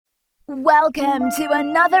Welcome to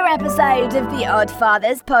another episode of the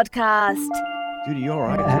Oddfathers Podcast. Dude, are you all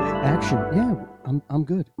right? Action. Yeah, I'm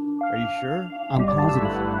good. Are you sure? I'm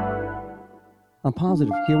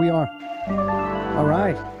positive. Here we are. All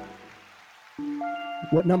right.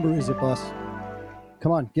 What number is it, boss?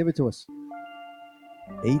 Come on, give it to us.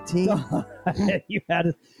 18?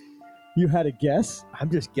 You had a guess?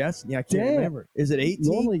 I'm just guessing. Yeah, I can't remember. Is it 18?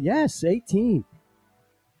 Normally, yes, 18.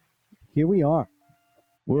 Here we are.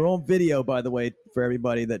 We're on video, by the way, for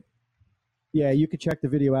everybody that... Yeah, you can check the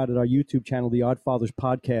video out at our YouTube channel, the Oddfathers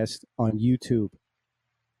Podcast on YouTube.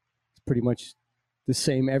 It's pretty much the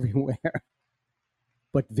same everywhere.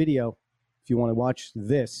 But video, if you want to watch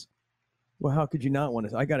this. Well, how could you not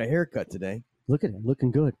want to? I got a haircut today. Look at it,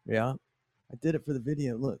 looking good. Yeah, I did it for the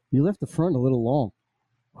video. Look. You left the front a little long.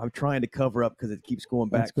 I'm trying to cover up because it keeps going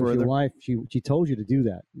back That's 'cause further. Your wife, she told you to do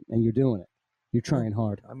that, and you're doing it. You're trying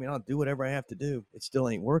hard. I mean, I'll do whatever I have to do. It still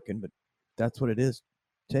ain't working, but that's what it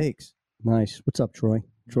takes. Nice. What's up, Troy?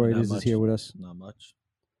 Troy is here with us. Not much.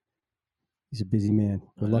 He's a busy man.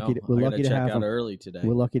 We're I lucky. know. We're I lucky gotta to check have out him. early today.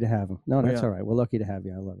 We're lucky to have him. No, that's Yeah. all right. We're lucky to have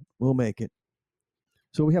you. I love it. We'll make it.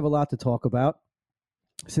 So we have a lot to talk about.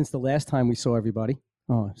 Since the last time we saw everybody,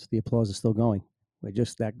 the applause is still going. We're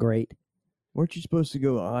just that great. Weren't you supposed to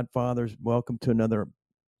go, Oddfathers, welcome to another...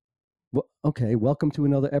 Well, okay, welcome to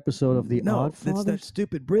another episode of the Oddfathers. That's that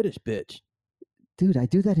stupid British bitch. Dude, I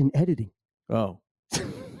do that in editing. Oh.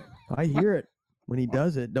 I hear it when he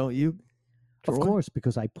does it, don't you? Of Troy? course,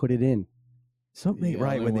 because I put it in. Something ain't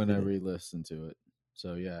right with when it. I re-listen to it.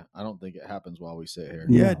 So yeah, I don't think it happens while we sit here.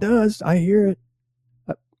 Yeah, it does. I hear it.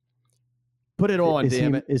 Put it on, Is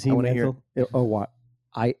damn he, it. Is he I want to hear it. Oh, what?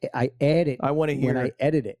 I add it. I want to hear when it. I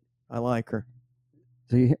edit it. I like her.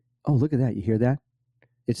 So look at that. You hear that?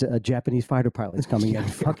 It's a Japanese fighter pilot's coming in.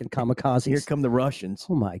 Fucking kamikazes. Here come the Russians.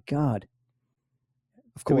 Oh my God.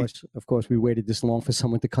 Of course, we waited this long for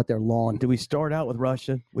someone to cut their lawn. Do we start out with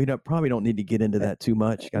Russia? We probably don't need to get into that too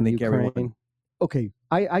much. I think Ukraine. everyone. Okay,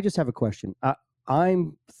 I just have a question.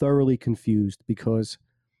 I'm thoroughly confused because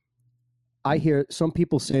I hear some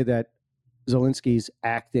people say that Zelensky's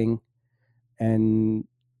acting, and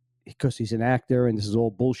because he's an actor, and this is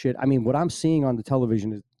all bullshit. I mean, what I'm seeing on the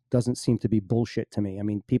television doesn't seem to be bullshit to me. I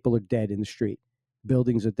mean, people are dead in the street,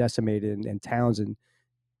 buildings are decimated, and towns and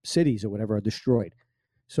cities or whatever are destroyed.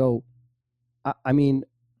 So, I mean,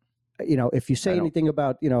 if you say anything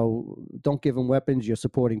about, don't give him weapons, you're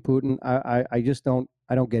supporting Putin. I just don't.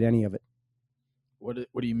 I don't get any of it. What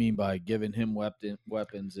do you mean by giving him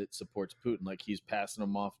weapons? It supports Putin, like he's passing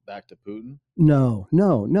them off back to Putin? No.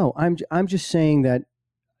 I'm just saying that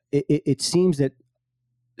it seems that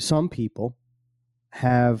some people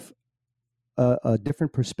have a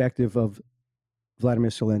different perspective of Vladimir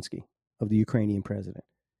Zelensky, of the Ukrainian president,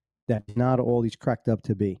 that not all he's cracked up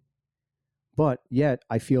to be. But yet,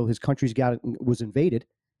 I feel his country's was invaded,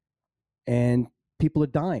 and people are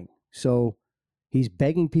dying. So he's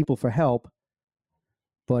begging people for help.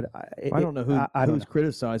 But I don't know who's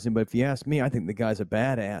criticizing, but if you ask me, I think the guy's a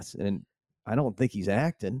badass, and I don't think he's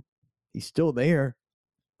acting. He's still there.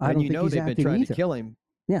 I don't think he's they've been acting trying either. to kill him.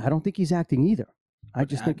 Yeah, I don't think he's acting either. I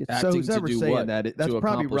just think it's so. Who's ever saying what? that? That's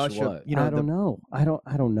probably Russia. What? I don't know. I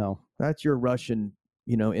don't know. That's your Russian,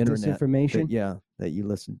 internet disinformation. That you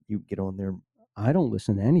listen. You get on there. I don't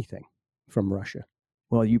listen to anything from Russia.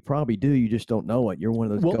 Well, you probably do. You just don't know it. You're one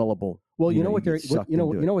of those gullible. Well, you know what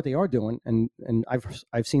they are doing, and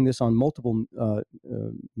I've seen this on multiple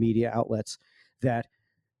media outlets, that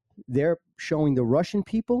they're showing the Russian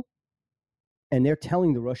people, and they're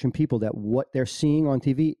telling the Russian people that what they're seeing on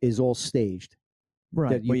TV is all staged.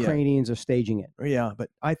 Right. That Ukrainians are staging it. Yeah, but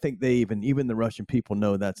I think they even the Russian people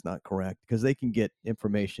know that's not correct, because they can get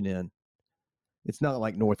information in. It's not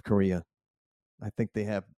like North Korea. I think they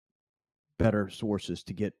have better sources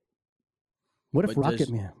to get. What if Rocket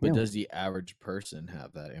Man? But does the average person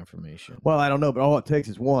have that information? Well, I don't know, but all it takes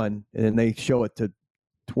is one, and then they show it to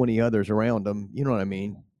 20 others around them. You know what I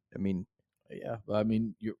mean? Yeah, but I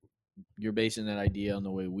mean, you're basing that idea on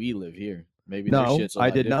the way we live here. Maybe no, their shit's a lot I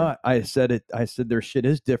did different. not. I said their shit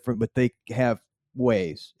is different, but they have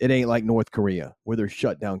ways. It ain't like North Korea where they're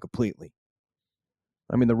shut down completely.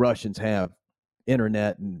 I mean, the Russians have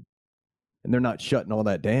internet, and they're not shutting all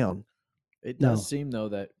that down. It does seem though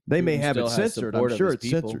that they may Putin have it still has censored. support I'm of sure his it's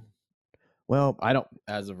people. censored. Well, I don't.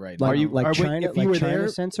 As of right Like, now, like China, if you were China there,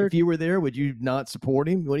 censored? If you were there, would you not support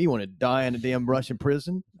him? What do you want to die in a damn Russian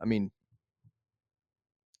prison? I mean,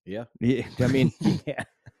 yeah. I mean, Yeah.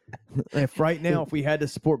 If right now, if we had to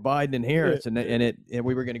support Biden and Harris, and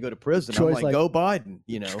we were going to go to prison, Troy's I'm like, go Biden.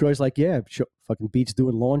 Troy's like, yeah, fucking beats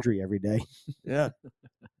doing laundry every day. Yeah.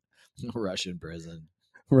 Russian prison.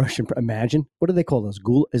 Russian. Imagine. What do they call those?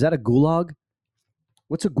 Is that a gulag?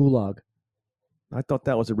 What's a gulag? I thought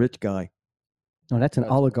that was a rich guy. No, that's an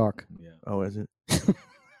oligarch. Yeah. Oh, is it?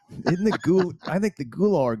 Isn't the I think the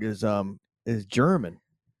gulag is German.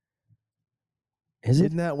 Is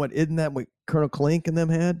it? Isn't that what Colonel Klink and them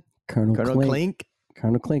had? Colonel Klink. Klink.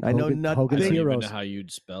 Colonel Klink. I know nothing. Hogan's I don't even Heroes. know how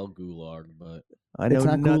you'd spell gulag, but I know It's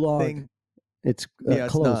not nothing. gulag. It's Yeah,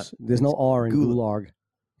 it's close. not. There's no R in gulag.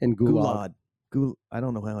 In gulag. I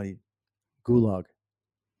don't know how you. Gulag.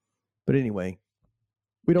 But anyway,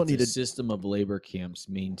 we don't it's need a to. system of labor camps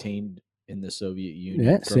maintained in the Soviet Union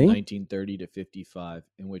Yeah, from see? 1930 to 55,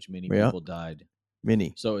 in which many Yeah. people died.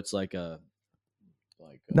 Mini, So it's like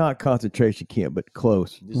not concentration camp, but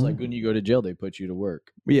close. just like when you go to jail, they put you to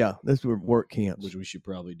work, Yeah, this were work camps. which we should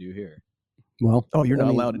probably do here. Well, Oh, you're I not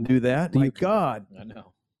mean, allowed to do that. do My you- God. I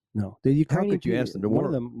know. No, the Ukrainian could you ask them to one work?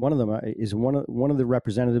 of them is one of the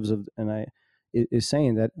representatives of, and is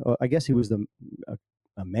saying that I guess he was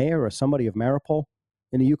a mayor or somebody of Mariupol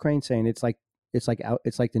in the Ukraine, saying it's like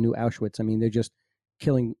the new Auschwitz. I mean, they're just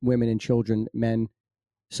killing women and children, men,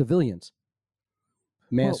 civilians,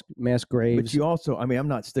 mass graves. But you also, I mean, I'm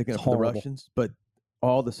not sticking It's up for the horrible. Russians, but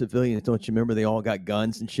all the civilians, don't you remember? They all got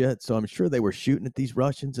guns and shit. So I'm sure they were shooting at these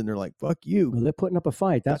Russians, and they're like, "Fuck you!" Well, they're putting up a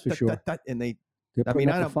fight, that's for sure. And they, They're I putting mean,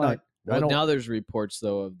 up I a don't. fight. I Well, don't. now there's reports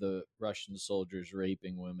though of the Russian soldiers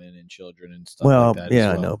raping women and children and stuff Well, like that. yeah, as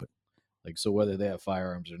I well. know, but Like, so whether they have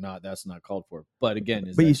firearms or not, that's not called for. But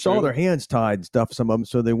again, but you saw their hands tied and stuff. Some of them,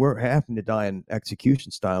 so they weren't having to die in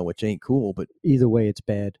execution style, which ain't cool. But Either way, it's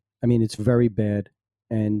bad. I mean, it's very bad.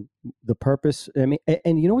 And the purpose, I mean,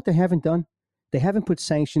 and you know what they haven't done? They haven't put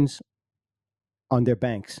sanctions on their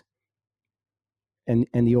banks and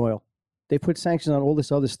the oil. They put sanctions on all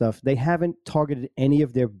this other stuff. They haven't targeted any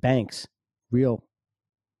of their banks. Real.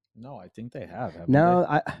 No, I think they have. haven't No,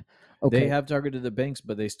 they? okay. They have targeted the banks,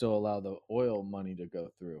 but they still allow the oil money to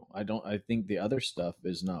go through. I think the other stuff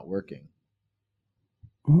is not working.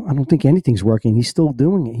 Well, I don't think anything's working. He's still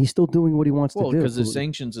doing it. He's still doing what he wants Well, to do. because the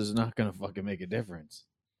sanctions is not going to fucking make a difference.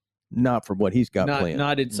 not for what he's got planned.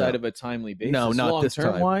 Not inside No. of a timely basis. No, not long this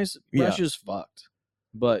term time. wise. Yeah. Russia's fucked.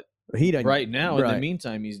 But He doesn't. right now, in the right.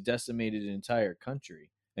 meantime, he's decimated an entire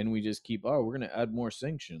country, and we just keep. Oh, we're going to add more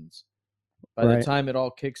sanctions. By the Right. time it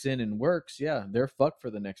all kicks in and works, yeah, they're fucked for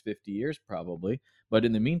the next 50 years probably. But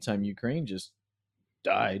in the meantime, Ukraine just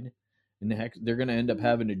died, and heck, they're going to end up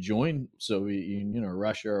having to join Soviet Union or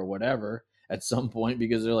Russia or whatever at some point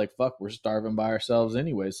because they're like, "Fuck, we're starving by ourselves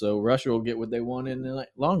anyway." So Russia will get what they want in the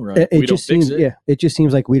long run. It we don't just fix seems, it. yeah, it just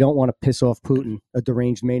seems like we don't want to piss off Putin, a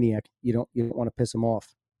deranged maniac. You don't want to piss him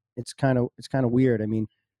off. It's kind of weird. I mean,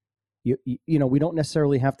 you know, we don't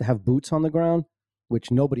necessarily have to have boots on the ground,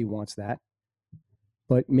 which nobody wants that.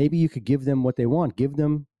 But maybe you could give them what they want. Give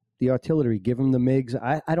them the artillery. Give them the MiGs.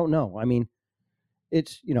 I don't know. I mean,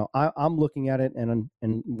 it's, you know, I'm looking at it and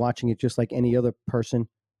watching it just like any other person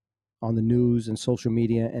on the news and social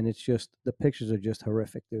media, and it's just, the pictures are just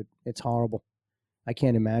horrific, dude. It's horrible. I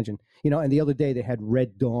can't imagine. You know, and the other day they had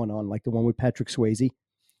Red Dawn on, like the one with Patrick Swayze,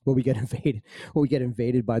 where we get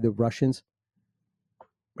invaded by the Russians.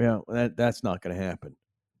 Yeah, that's not going to happen.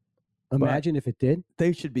 Imagine if it did.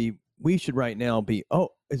 We should right now be. Oh,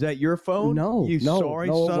 is that your phone? No, you no, sorry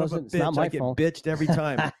no, it son of a wasn't. It's not bitch. my I get phone. bitched every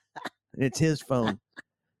time. It's his phone.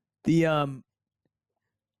 The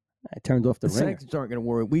I turned off the ringer. sanctions aren't going to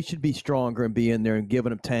work. We should be stronger and be in there and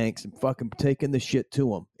giving them tanks and fucking taking the shit to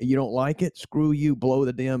them. You don't like it? Screw you. Blow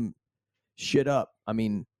the damn shit up. I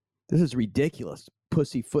mean, this is ridiculous.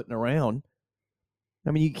 Pussyfooting around. I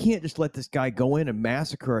mean, you can't just let this guy go in and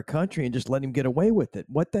massacre a country and just let him get away with it.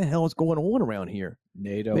 What the hell is going on around here?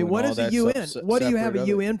 NATO. I mean, and what all is the that UN? stuff What do you have separate a of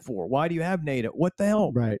it. UN for? Why do you have NATO? What the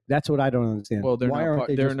hell? Right. That's what I don't understand. Well, they're Why not. aren't Part,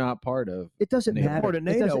 they they're just- not part of. It doesn't NATO. matter. Part of It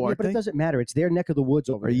NATO, doesn't- aren't but it they? doesn't matter. It's their neck of the woods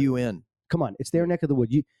over Or there. UN? Come on, it's their neck of the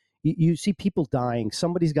woods. You see people dying.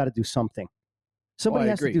 Somebody's got to do something. Somebody I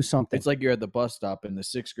has to agree. do something. It's like you're at the bus stop and the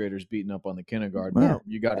sixth graders beating up on the kindergarten. Yeah.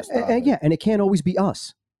 You got to stop. And, yeah, and it can't always be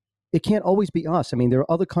us. It can't always be us. I mean, there are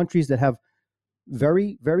other countries that have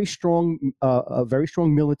very, very strong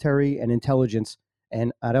military and intelligence,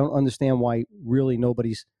 and I don't understand why really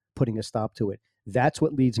nobody's putting a stop to it. That's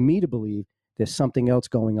what leads me to believe there's something else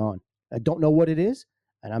going on. I don't know what it is,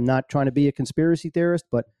 and I'm not trying to be a conspiracy theorist,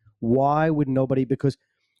 but why would nobody? Because,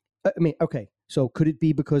 I mean, okay, so could it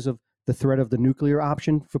be because of the threat of the nuclear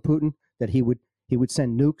option for Putin, that he would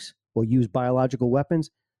send nukes or use biological weapons?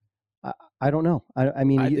 I don't know. I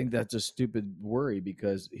mean, I think that's a stupid worry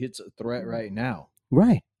because it's a threat right now.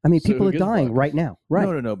 right. I mean, So people who are gives a dying fuck? right now.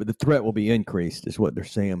 Right. No. But the threat will be increased, is what they're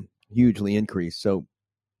saying. Hugely increased. So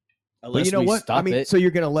Unless you know we what? stop it. So you're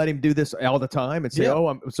going to let him do this all the time and say, Yeah.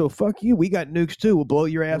 "Oh, so fuck you. We got nukes too. We'll blow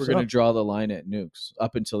your ass We're going to up." draw the line at nukes.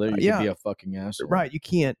 Up until there, you can be a fucking asshole. Right? You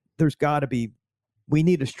can't. There's got to be. We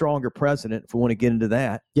need a stronger president if we want to get into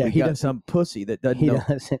that. Yeah, we he got doesn't- some pussy that doesn't He know.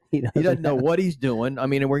 he He doesn't know what he's doing. I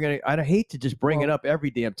mean, and we're gonna. I'd hate to just bring it up every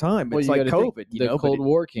damn time. But Well, it's you like gotta think, COVID. You the know, Cold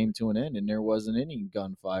War came to an end, and there wasn't any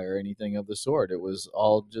gunfire or anything of the sort. It was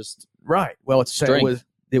all just right. Well, Strength.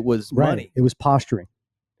 it was Right. money. It was posturing.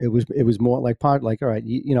 It was more like all right,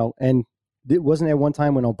 you know, and wasn't there one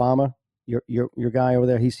time when Obama, your guy over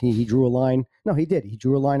there, he drew a line? No, he did. He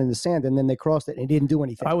drew a line in the sand, and then they crossed it, and he didn't do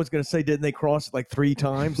anything. I was gonna say, didn't they cross it like 3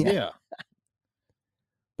 times? yeah.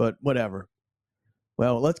 But whatever.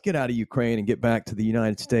 Well, let's get out of Ukraine and get back to the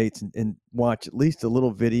United States and watch at least a little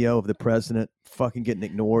video of the president fucking getting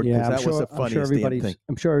ignored. Yeah, That was the funniest damn thing.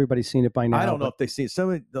 I'm sure everybody's seen it by now. I don't know if they've seen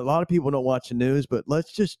it. A lot of people don't watch the news, but why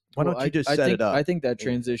don't you just set think, it up? I think that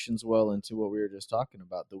transitions well into what we were just talking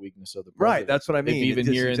about, the weakness of the Right, president. that's what I mean. If even It's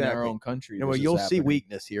here in exactly. our own country. Well, this is you'll see happening.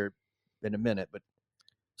 weakness here in a minute, but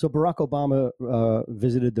So Barack Obama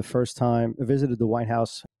visited the White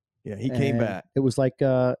House. yeah, he came and back. It was like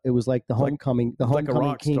the homecoming, the like a homecoming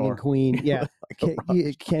rock king star. and queen. Yeah,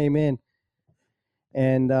 he came in,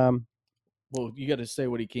 and Well, you got to say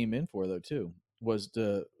what he came in for, though, too, was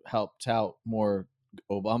to help tout more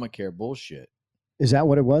Obamacare bullshit. is that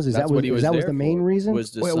what it was? That's what he was that was there the main for, reason?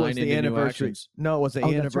 Was to Well, it sign was the into new anniversary. actions. No, it was the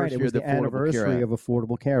Oh, that's right. anniversary It was of the the Affordable Care anniversary Act. of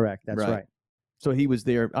Affordable Care Act. That's right. So he was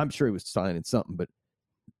there. I'm sure he was signing something, but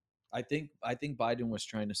I think Biden was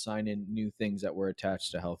trying to sign in new things that were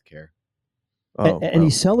attached to healthcare. And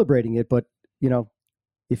he's celebrating it, but you know,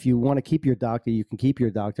 if you want to keep your doctor, you can keep your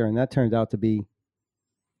doctor, and that turned out to be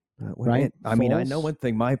right. I mean, I know False? one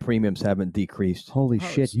thing: my premiums haven't decreased. Holy Oh,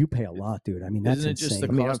 shit, it's- you pay a lot, dude. I mean, that's Isn't it insane. just the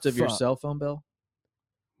I mean, cost I'm of your fucked. cell phone bill?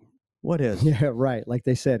 What is? Yeah, right. Like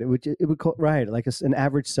they said, it would right like an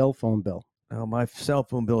average cell phone bill. Oh, my cell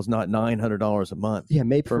phone bill is not $900 a month. Yeah,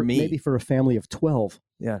 maybe For me. maybe for a family of 12.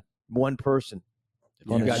 One person. If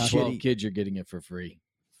On you a got 12 shitty- kids, you're getting it for free.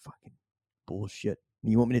 Fucking bullshit.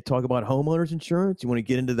 You want me to talk about homeowners insurance? You want to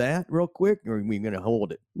get into that real quick, or are we going to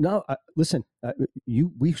hold it? No, listen,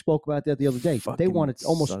 we spoke about that the other day. They Fucking wanted son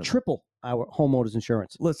almost of a- triple our homeowners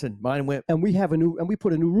insurance, Listen, mine went and we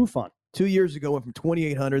put a new roof on. 2 years ago. Went from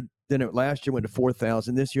 $2,800. Then last year went to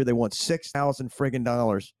 $4,000. This year they want $6,000 friggin'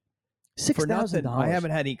 dollars for nothing. $6,000. I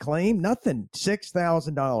haven't had any claim. Nothing.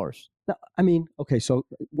 $6,000. No, I mean, okay, so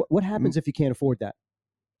what happens if you can't afford that?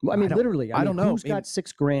 Well, I mean, literally. I don't know. Who's I mean, got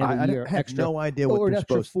 $6,000 I a year have extra, no idea what or an they're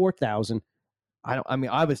extra supposed. $4,000? I don't. I mean,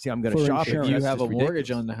 obviously, I'm going to For shop. insurance. If you That's have a just mortgage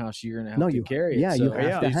ridiculous. on the house, you're going to have No, to you- carry it. yeah, you So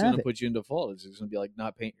have to it's have going to it. put you in default. It's going to be like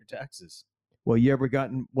not paying your taxes. Well, you ever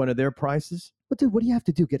gotten one of their prices? But dude, what do you have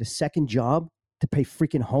to do? Get a second job to pay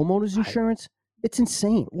freaking homeowners insurance? It's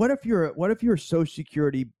insane. What if you're a Social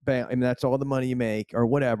Security bank? I mean, that's all the money you make, or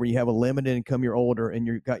whatever. You have a limited income. You're older, and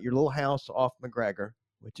you got your little house off McGregor,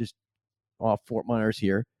 which is off Fort Myers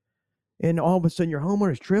here, and all of a sudden your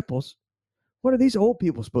homeowners triples. What are these old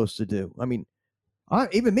people supposed to do? I mean,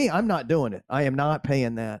 even me, I'm not doing it. I am not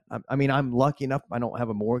paying that. I mean, I'm lucky enough. I don't have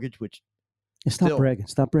a mortgage, which Stop Still- bragging.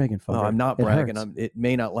 Stop bragging, folks. I'm not It bragging. hurts. It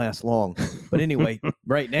may not last long, but anyway,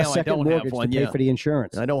 right A now I second don't mortgage have one. to pay Yeah, for the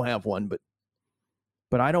insurance. I don't have one, but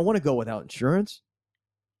I don't want to go without insurance.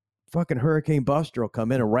 Fucking Hurricane Buster will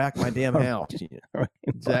come in and rack my damn house. Hurricane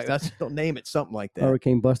Exactly. Buster. They'll name it something like that.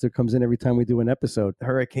 Hurricane Buster comes in every time we do an episode.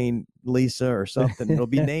 Hurricane Lisa or something. It'll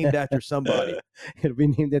be named after somebody. It'll be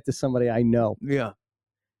named after somebody I know. Yeah.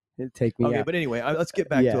 It'll take me Okay, out. but anyway, let's get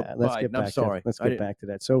back to let's Biden. get back I'm sorry. Let's I get didn't back to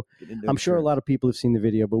that. So get into I'm sure a insurance. lot of people have seen the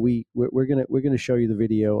video, but we're gonna show you the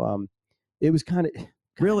video. It was kind of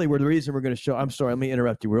Really, the reason we're going to show. I'm sorry. Let me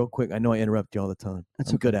interrupt you real quick. I know I interrupt you all the time.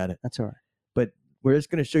 That's I'm okay. good at it. That's all But we're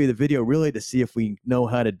just going to show you the video really to see if we know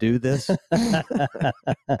how to do this. right.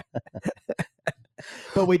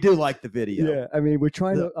 But we do like the video. Yeah, I mean, we're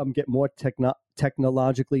trying to get more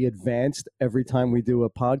technologically advanced every time we do a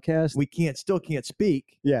podcast. We still can't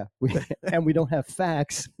speak. Yeah, and we don't have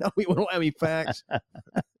facts. No, we don't have any facts.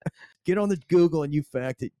 Get on the Google and you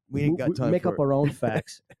fact it. We ain't got time make for up it. our own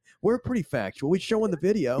facts. We're pretty factual. We're showing the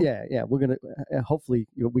video. Yeah, we're gonna hopefully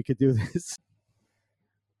we could do this.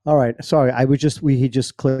 All right, sorry, he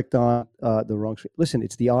just clicked on the wrong screen. Listen,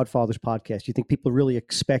 it's the Oddfathers Podcast. You think people are really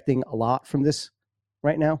expecting a lot from this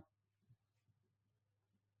right now?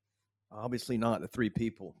 Obviously not the 3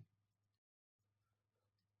 people.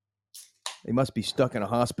 They must be stuck in a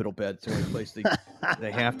hospital bed. It's the only place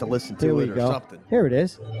they have to listen Here to we it or go. something. Here it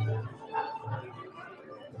is.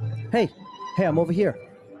 Hey, I'm over here.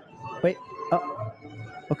 Wait. Oh,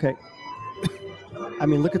 okay. I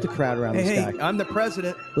mean, look at the crowd around this guy. I'm the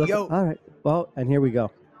president. Look, Yo. all right. Well, and here we go.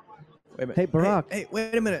 Wait a minute. Hey, Barack. Hey,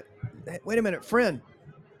 wait a minute. Hey, wait a minute, friend.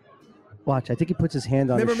 Watch. I think he puts his hand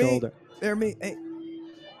on his shoulder. Remember me? Hey.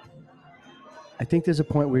 I think there's a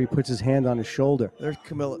point where he puts his hand on his shoulder. There's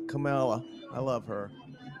Kamala. I love her.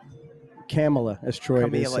 Kamala, as Troy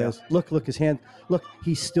says. Look, his hand. Look,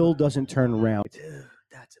 he still doesn't turn around. Dude,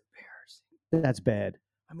 that's embarrassing. That's bad.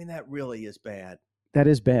 I mean, that really is bad. That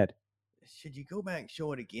is bad. Should you go back and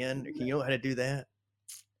show it again? Can you know how to do that?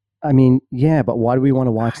 I mean, yeah, but why do we want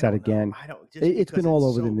to watch that again? I don't. It's been all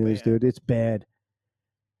over the news, dude. It's bad.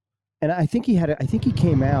 And I think he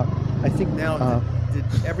came out. I think now. Did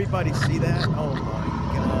everybody see that? Oh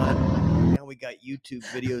my God! Now we got YouTube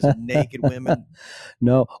videos of naked women.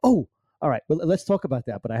 No. Oh, all right. Well, let's talk about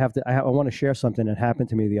that. But I want to share something that happened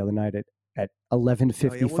to me the other night at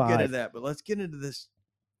 11:55. Oh, yeah, we'll get into that, but let's get into this.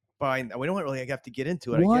 We don't really have to get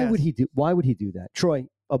into it. Why would he do that, Troy?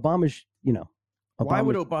 Obama's, why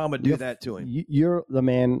would Obama do that to him? You're the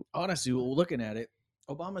man. Honestly, looking at it,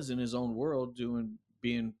 Obama's in his own world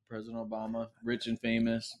being President Obama, rich and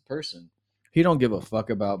famous person. He don't give a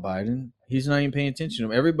fuck about Biden. He's not even paying attention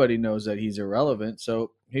to him. Everybody knows that he's irrelevant,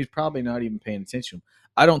 so he's probably not even paying attention to him.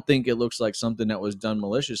 I don't think it looks like something that was done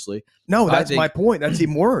maliciously. No, that's my point. That's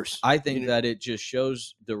even worse. I think that it just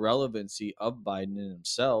shows the relevancy of Biden in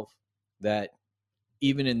himself, that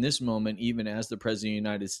even in this moment, even as the president of the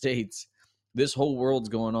United States, this whole world's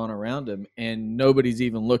going on around him, and nobody's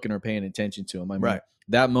even looking or paying attention to him. I mean,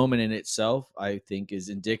 that moment in itself, I think, is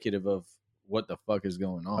indicative of what the fuck is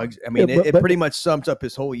going on. I mean, it pretty much sums up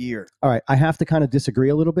his whole year. All right, I have to kind of disagree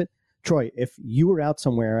a little bit. Troy, if you were out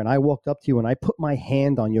somewhere and I walked up to you and I put my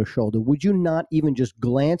hand on your shoulder, would you not even just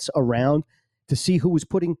glance around to see who was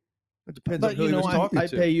putting? It depends on who he was talking to. I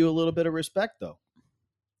pay you a little bit of respect, though.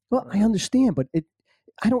 Well, I understand, but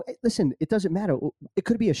listen, it doesn't matter. It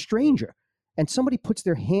could be a stranger, and somebody puts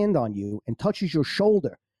their hand on you and touches your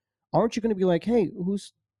shoulder. Aren't you going to be like, hey, who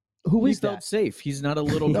is he that? felt safe. He's not a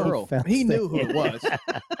little girl. He knew who it was.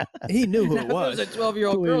 He knew who it was. It was a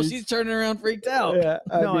 12-year-old girl. She's turning around freaked out. Yeah,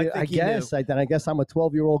 I guess I'm a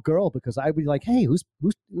 12-year-old girl, because I'd be like, hey, who's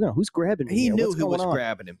grabbing me? He here? knew What's who going was on?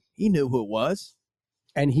 grabbing him. He knew who it was.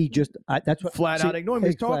 And he just that's what flat out ignored him.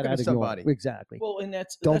 He's talking to somebody. Exactly. Well, and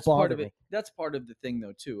that's part part of it. That's part of the thing,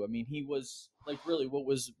 though, too. I mean, he was like, really, what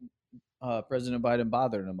was President Biden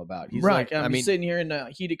bothering him about? He's like, I'm sitting here in a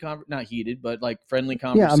heated, not heated, but like friendly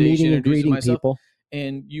conversation. Yeah, I'm meeting and greeting myself, people.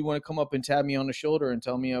 And you want to come up and tap me on the shoulder and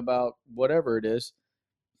tell me about whatever it is.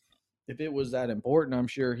 If it was that important, I'm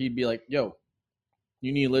sure he'd be like, yo,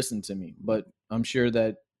 you need to listen to me. But I'm sure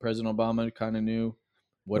that President Obama kind of knew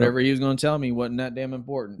whatever he was going to tell me wasn't that damn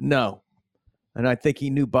important. No. And I think he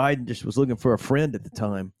knew Biden just was looking for a friend at the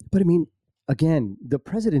time. But I mean, again, the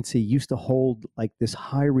presidency used to hold like this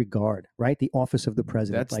high regard, right? The office of the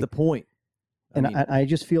president. That's the point. I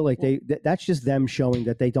just feel like that's just them showing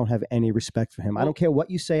that they don't have any respect for him. I don't care what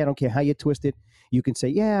you say. I don't care how you twist it. You can say,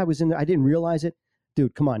 yeah, I was in there. I didn't realize it.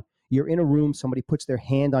 Dude, come on. You're in a room. Somebody puts their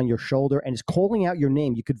hand on your shoulder and is calling out your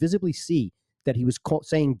name. You could visibly see that he was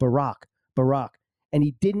saying Barack. And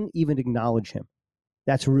he didn't even acknowledge him.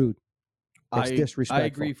 That's rude. That's disrespectful. I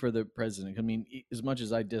agree for the president. I mean, as much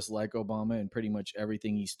as I dislike Obama and pretty much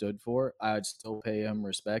everything he stood for, I'd still pay him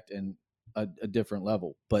respect and a different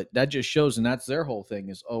level. But that just shows, and that's their whole thing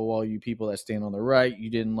is, oh, all you people that stand on the right, you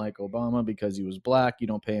didn't like Obama because he was black. You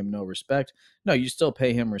don't pay him no respect. No, you still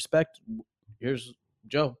pay him respect. Here's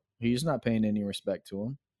Joe. He's not paying any respect to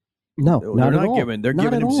him. No, not at all. They're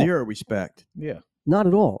giving him zero respect. Yeah. Not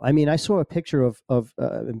at all. I mean, I saw a picture of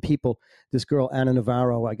people. This girl Anna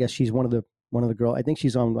Navarro. I guess she's one of the girls. I think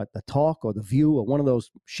she's on like The Talk or The View or one of those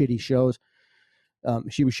shitty shows.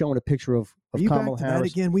 She was showing a picture of Kamala Harris. That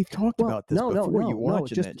again? We've talked about this before. No, you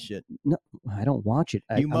watching that shit? No, I don't watch it.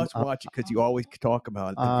 You must watch it because you always talk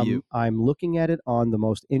about it. The View. I'm looking at it on the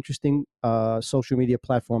most interesting social media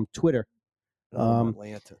platform, Twitter.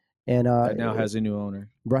 Atlanta, and that now has a new owner,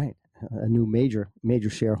 right? A new major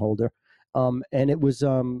shareholder. And it was,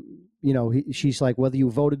 she's like, whether you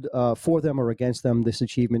voted for them or against them, this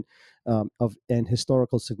achievement of and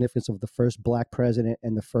historical significance of the first black president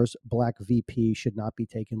and the first black VP should not be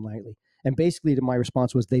taken lightly. And basically, my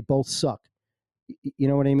response was, they both suck. You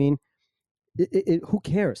know what I mean? Who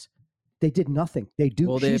cares? They did nothing. She's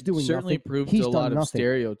doing nothing. Certainly proved a lot of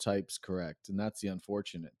stereotypes correct, and that's the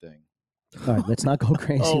unfortunate thing. All right, let's not go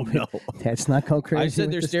crazy. Oh, no. Let's not go crazy. I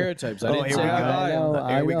said they're stereotypes. I didn't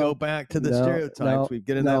say Here we go back to the stereotypes. We've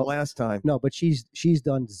get in that last time. No, but she's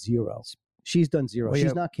done zero. She's done zero.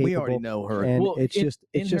 She's not capable. We already know her. And it's just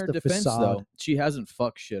in a her defense, facade. though, she hasn't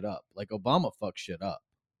fucked shit up. Like Obama fucked shit up.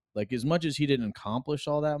 Like, as much as he didn't accomplish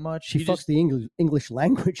all that much, She fucks the English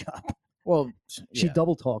language up. Well, She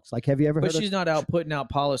double talks. Like, have you ever But heard she's not out putting out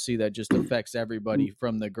policy that just affects everybody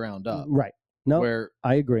from the ground up. Right. No, where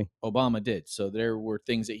I agree. Obama did. So there were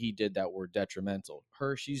things that he did that were detrimental.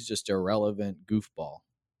 She's just irrelevant goofball.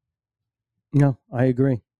 No, I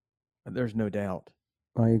agree. There's no doubt.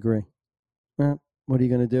 I agree. What are you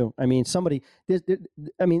going to do? I mean,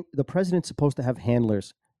 the president's supposed to have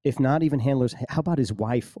handlers. If not even handlers, how about his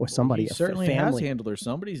wife or somebody? He certainly has family? handlers.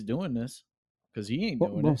 Somebody's doing this because he ain't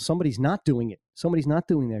doing Well, it. somebody's not doing it. Somebody's not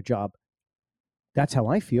doing their job. That's how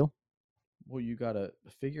I feel. Well, you got a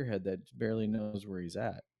figurehead that barely knows where he's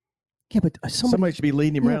at. Yeah, but somebody should be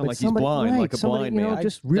leading him around like he's blind, like a blind man.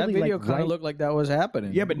 Just really that video like, kind of looked like that was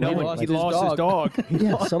happening. Yeah, but no, he lost his dog.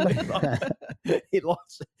 Yeah, somebody. He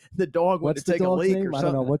lost the dog. What's to the take a dog's leak name? or I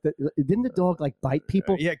something. don't know didn't the dog like bite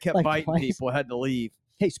people? Yeah, it kept Like, biting twice? people. Had to leave.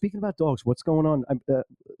 Hey, speaking about dogs, what's going on?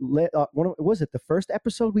 Was it the first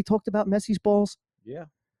episode we talked about Messi's balls? Yeah.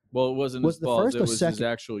 Well, it wasn't Was his the balls. first It or was his second?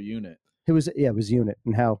 actual unit. It was unit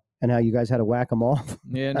and how you guys had to whack him off.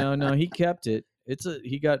 Yeah, no, he kept it.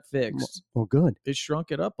 He got fixed. Well, good. It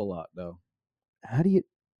shrunk it up a lot, though. How do you?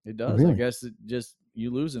 It does. Really? I guess it just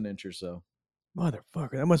you lose an inch or so.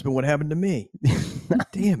 Motherfucker, that must have been what happened to me.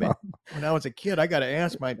 Damn it! When I was a kid, I got to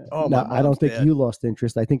ask my. Oh, No, my I don't think dead. you lost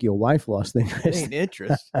interest. I think your wife lost It interest. ain't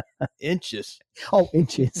interest. Inches. Oh,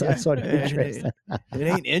 inches. I Yeah. saw the interest. It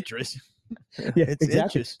ain't interest. Yeah, It's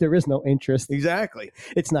exactly. inches. There is no interest. Exactly.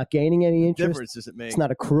 It's not gaining any interest. Difference does it make? It's not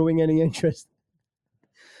accruing any interest.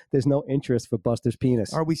 There's no interest for Buster's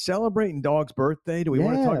penis. Are we celebrating dog's birthday? Do we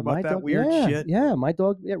want to talk about my that dog, weird shit? Yeah, my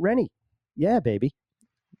dog, Rennie. Yeah, baby.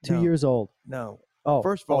 2 No. years old. No. Oh,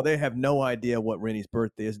 First of all, they have no idea what Rennie's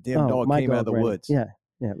birthday is. Damn oh, dog my came out of the Rennie. woods. Yeah,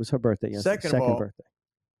 it was her birthday yesterday. Second of all, birthday.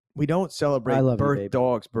 We don't celebrate I love you, baby.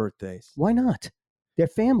 dogs' birthdays. Why not? They're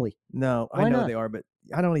family. No, Why I know not? they are, but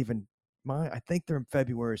I don't even. I think they're in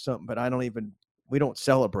February or something, but I don't even. We don't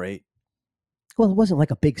celebrate. Well, it wasn't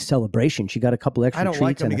like a big celebration. She got a couple extra I don't treats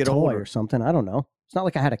like 'em and to a get toy older. or something. I don't know. It's not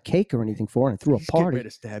like I had a cake or anything for her and threw a He's getting party. ready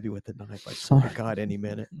to stab you with a knife. I swear to God, any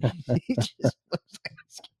minute. He just looks like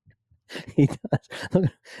He does.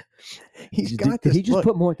 Look, he's did, got did this he just look.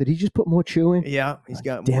 put more? Did he just put more chew in? Yeah, he's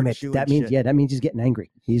got. Damn more it! chew That and means shit. that means he's getting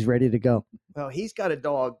angry. He's ready to go. Well, he's got a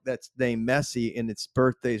dog that's named Messi, and its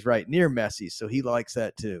birthday's right near Messi, so he likes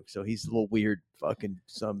that too. So he's a little weird, fucking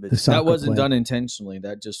some The bitch. soccer That wasn't player. done intentionally.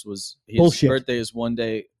 That just was his Bullshit. birthday is one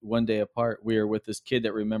day apart. We are with this kid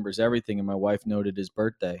that remembers everything, and my wife noted his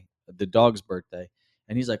birthday, the dog's birthday,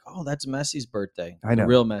 and he's like, "Oh, that's Messi's birthday." I know. The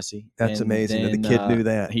real Messi. That's And amazing that the then, kid knew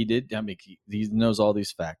that. He did. I mean, he knows all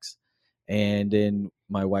these facts. And then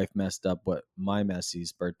my wife messed up what my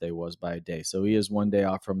Messi's birthday was by a day. So he is one day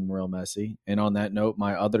off from real Messi. And on that note,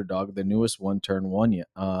 my other dog, the newest one, turned 1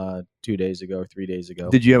 2 days ago, 3 days ago.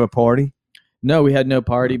 Did you have a party? No, we had no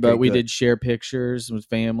party, Okay, but we good. did share pictures with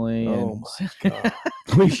family. Oh and my God!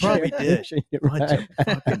 We You probably did. Bunch Right. of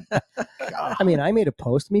fucking. God. I mean, I made a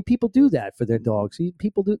post. I mean, people do that for their dogs.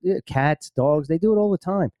 People do cats, dogs. They do it all the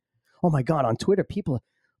time. Oh my God! On Twitter, people are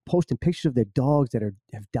posting pictures of their dogs that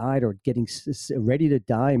have died or getting ready to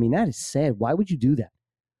die. I mean, that is sad. Why would you do that?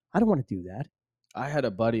 I don't want to do that. I had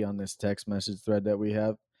a buddy on this text message thread that we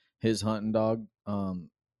have. His hunting dog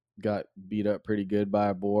got beat up pretty good by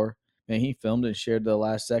a boar. And he filmed and shared the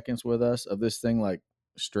last seconds with us of this thing like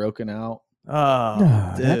stroking out. Oh,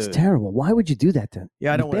 No, dude. that's terrible. Why would you do that then?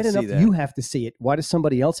 Yeah, I don't It's want bad to see enough that. You have to see it. Why does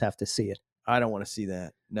somebody else have to see it? I don't want to see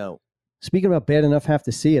that. No. Speaking about bad enough have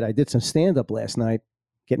to see it, I did some stand-up last night,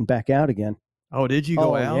 getting back out again. Oh, did you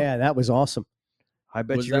go out? Yeah, that was awesome. I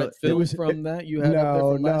bet Was you. that film was- from that you had up there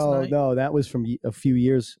No, from last night? no, that was from a few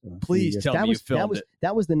years. Please tell that me you was, that filmed was, it.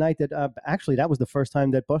 That was the night that actually that was the first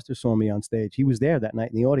time that Buster saw me on stage. He was there that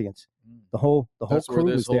night in the audience. The whole That's crew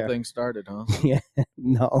where was this whole there. thing started, huh? Yeah,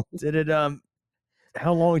 no, Did it?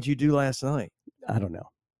 How long did you do last night? I don't know.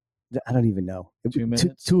 I don't even know. 2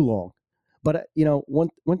 minutes? Too long. But one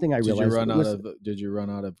thing I Did you realized. run out listen, of? Did you run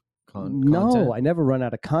out of content? No, I never run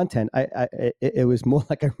out of content. It was more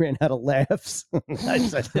like I ran out of laughs. So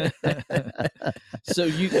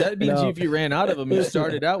that means No. if you ran out of them, you Listen,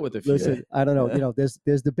 started out with a few. Listen, I don't know.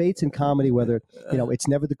 There's debates in comedy whether it's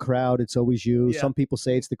never the crowd, it's always you. Yeah. Some people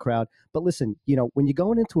say it's the crowd, but listen, when you're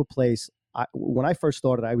going into a place, when I first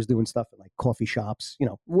started, I was doing stuff at like coffee shops,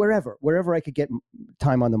 wherever I could get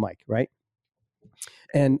time on the mic, right?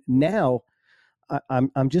 And now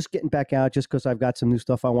I'm just getting back out just because I've got some new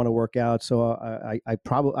stuff I want to work out. So I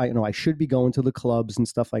probably, I should be going to the clubs and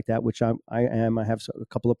stuff like that, which I am. I have a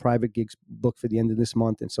couple of private gigs booked for the end of this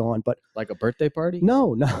month and so on. But Like a birthday party?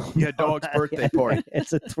 no. Yeah, dog's birthday party.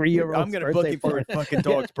 It's a 3-year-old. I'm going to book you for a fucking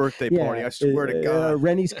dog's birthday party. I swear to God.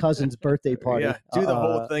 Rennie's cousin's birthday party. Yeah, do the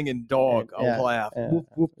whole thing in dog. I'll laugh. Do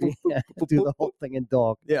the whole thing in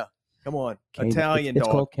dog. Yeah, come on. Canine. Italian It's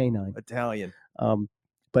dog. called canine. Italian.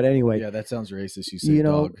 But anyway, Yeah, that sounds racist. You say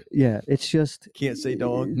dog. yeah, it's just Can't say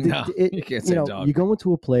dog. No, you can't say dog. You go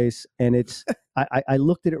into a place and it's I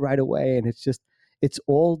looked at it right away and it's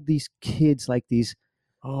all these kids like these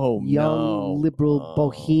Oh, young no. liberal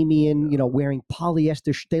bohemian, wearing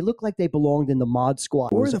polyester. They look like they belonged in the mod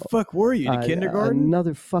squad. Where the fuck were you? The kindergarten?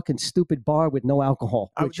 Another fucking stupid bar with no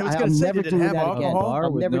alcohol. I was Which gonna I'll say, never did it do have that again. alcohol? Bar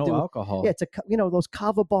I'll with never no do. alcohol. Yeah, it's those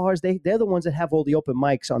kava bars. They're the ones that have all the open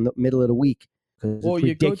mics on the middle of the week. Well, it's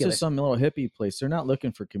you go to ridiculous. some little hippie place. They're not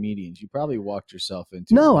looking for comedians. You probably walked yourself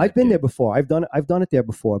into. No, a I've been gig. there before. I've done it there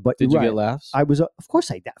before. But Did you're you right. get laughs? I was, of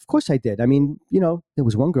course I did. I mean, there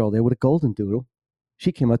was one girl there with a golden doodle.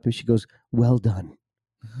 She came up to me. She goes, "Well done."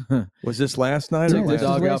 Was this last night? Took or the this was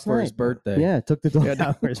last dog out last for his night. birthday. Yeah, took the dog Yeah,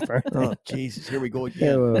 out for his birthday. Oh, Jesus. Here we go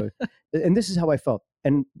Yeah, again. and this is how I felt.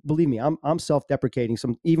 And believe me, I'm self-deprecating.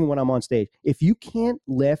 Even when I'm on stage, if you can't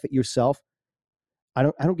laugh at yourself, I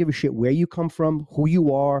don't give a shit where you come from, who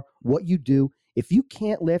you are, what you do. If you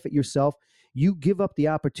can't laugh at yourself, you give up the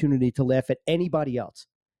opportunity to laugh at anybody else.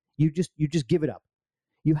 You just give it up.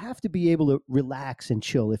 You have to be able to relax and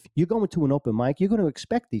chill. If you're going to an open mic, you're going to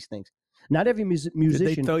expect these things. Not every musician. Did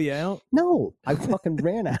they throw you out? No, I fucking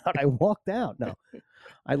ran out. I walked out. No,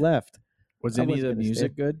 I left. Was I any of wasn't the gonna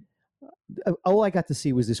music stay. good? All I got to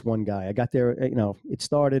see was this one guy. I got there, it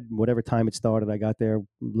started, whatever time it started. I got there a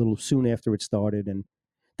little soon after it started, and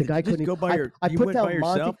the guy you just couldn't go by your. I You put went down by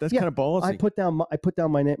yourself. Monte. That's Yeah, kind of ballsy. I put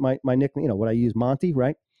down my nickname, what I use, Monte,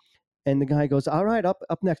 right? And the guy goes, "All right, up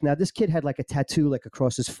next." Now this kid had like a tattoo like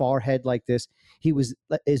across his forehead like this. He was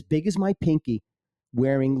as big as my pinky,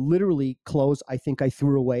 wearing literally clothes I think I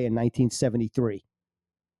threw away in 1973.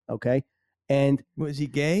 Okay, and Was he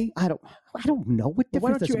gay? I don't know what Well,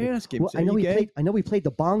 why difference. don't does it you make? ask him? Well, Is I know he he gay? played. I know he played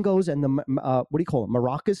the bongos and the what do you call them,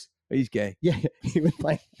 maracas? He's gay. Yeah, he was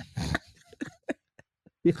playing.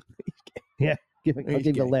 Yeah, I'll He's give you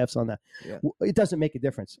the gay. laughs on that. Yeah. It doesn't make a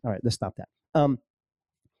difference. All right, let's stop that.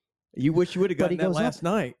 You wish you would have But he gotten that goes last up.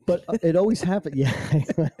 night. But it always happened. Yeah,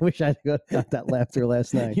 I wish I got that laughter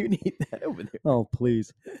last night. You need that over there. Oh,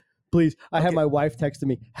 please. I had my wife texting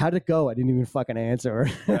me, "How'd it go?" I didn't even fucking answer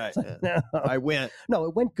her. Right. No. I went. No,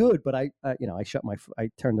 it went good, but I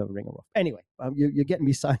turned the ringer off. Anyway, you're getting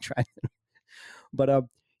me sidetracked. But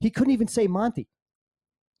he couldn't even say Monte.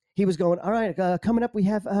 He was going, "All right, coming up we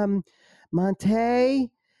have Monte.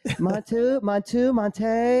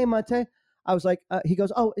 I was like, he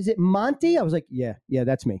goes, "Oh, is it Monte?" I was like, yeah,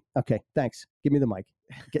 that's me. Okay, thanks. Give me the mic.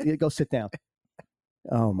 Go sit down.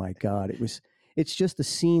 Oh my God, it's just a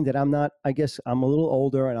scene that I guess I'm a little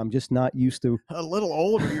older and I'm just not used to. A little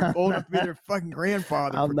older. You're old enough to be their fucking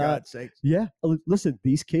grandfather, I'm for not- God's sake. Yeah, listen,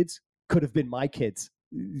 these kids could have been my kids.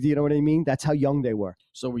 Do you know what I mean? That's how young they were.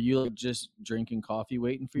 So were you like just drinking coffee,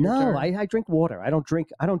 waiting for your No, turn? I drink water. I don't drink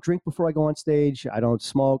before I go on stage. I don't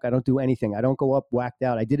smoke. I don't do anything. I don't go up whacked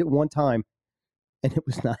out. I did it one time, and it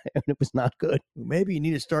was not good. Maybe you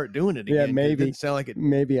need to start doing it again. Yeah, 'cause maybe. It didn't sound like it.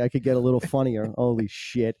 Maybe I could get a little funnier. Holy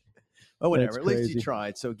shit. Oh, whatever. That's At least you crazy.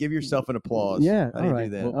 tried. So give yourself an applause. Yeah. How do All you right. do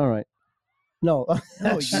that? All right. No.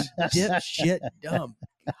 No, you dipshit dumb.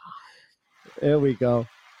 There we go.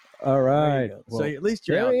 All There you right. go. Well, So at least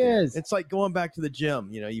you're there out he there. is. It's like going back to the gym.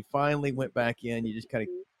 You finally went back in. You just kind of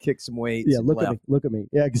kicked some weights. yeah. and Look left. at me. Look at me.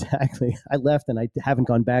 Yeah. Exactly. I left and I haven't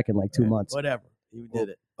gone back in like 2 months. Whatever. You did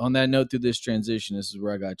it. On that note, through this transition, this is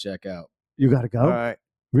where I got to check out. You got to go. All right.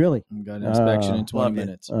 Really? I got an inspection in 20 love it.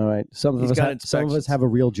 minutes. All right. Some of He's us got some of us inspections. have a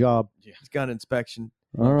real job. He's got an inspection.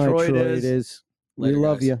 All right, Troy, Troy, it it is. Later, we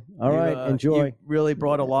love guys. you. All right, enjoy. You really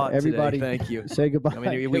brought a lot Everybody, today. Thank you. Say goodbye. I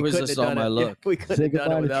mean, we It was couldn't just have all done my it. look. We couldn't Say have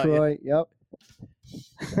done it goodbye to without Troy. Yep.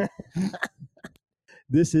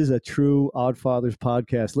 This is a true Oddfathers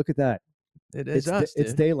podcast. Look at that. you. It is It's us. it's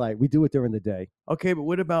dude. daylight. We do it during the day. Okay, but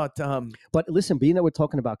what about But listen, being that we're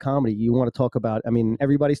talking about comedy, you want to talk about, I mean,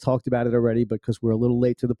 everybody's talked about it already because we're a little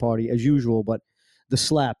late to the party as usual, but the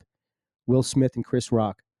slap, Will Smith and Chris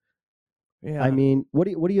Rock. yeah. I mean, what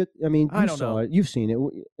do you I mean, I you don't saw know. it. You've seen it.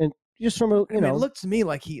 And just from a, I mean, it looks to me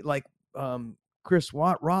like Chris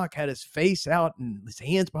Rock had his face out and his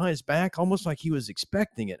hands behind his back, almost like he was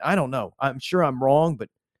expecting it. I don't know. I'm sure I'm wrong, but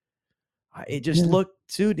it just Yeah. looked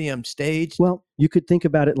too damn staged. well, you could think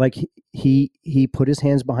about it like he put his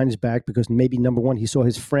hands behind his back because maybe number one, he saw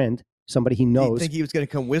his friend, somebody he knows. You think he was going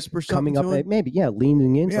to come whisper something coming up? to him? Maybe, yeah,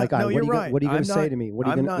 leaning in. It's like, no, what you're are you, right. what are you going to say to me? What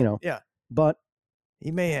are you going to, Yeah. But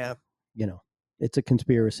he may have. It's a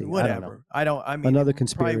conspiracy. Whatever. I mean, another it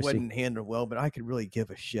conspiracy. probably wouldn't handle well, but I could really give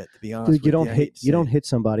a shit, to be honest. Dude, you with don't hit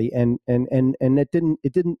somebody, and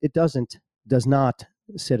it does not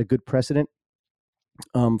set a good precedent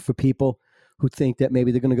for people who think that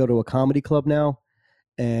maybe they're going to go to a comedy club now,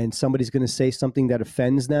 and somebody's going to say something that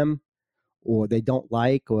offends them, or they don't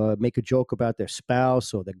like, or make a joke about their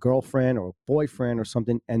spouse or their girlfriend or boyfriend or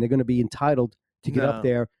something, and they're going to be entitled to get up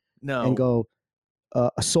there and go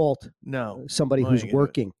assault somebody who's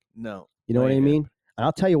working. No. You know what I mean? And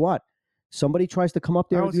I'll tell you what, somebody tries to come up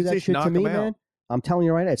there and do that shit to me, man. I'm telling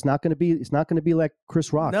you right now, it's not going to be like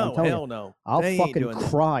Chris Rock. No, I'm telling hell you. no. I'll fucking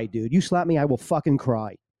cry, dude. You slap me, I will fucking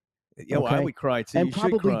cry. Yeah, well, I would cry too. And you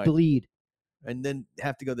probably bleed. And then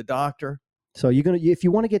have to go to the doctor. So if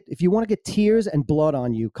you want to get tears and blood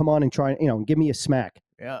on you, come on and try, give me a smack.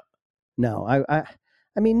 Yeah. No, I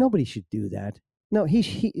mean, nobody should do that. No,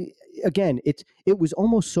 he again, it was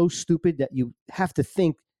almost so stupid that you have to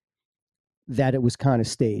think that it was kind of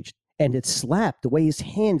staged. And it slapped the way his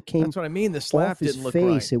hand came. That's what I mean. The slap didn't look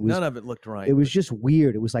right. None of it looked right. It was just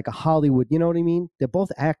weird. It was like a Hollywood. You know what I mean? They're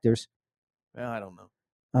both actors. I don't know.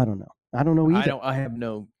 I don't know either. I have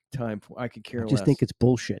no time for. I could care less. I just think it's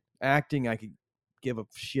bullshit. Acting, I could give a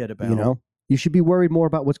shit about. You should be worried more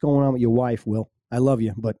about what's going on with your wife, Will. I love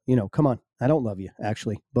you, but come on. I don't love you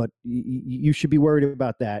actually, but you should be worried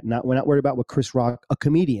about that. We're not worried about what Chris Rock, a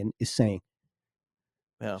comedian, is saying.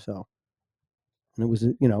 Yeah. So. And it was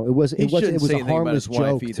a harmless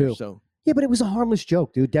joke either, too. So. Yeah, but it was a harmless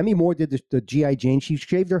joke, dude. Demi Moore did the G.I. Jane. She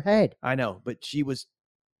shaved her head. I know, but she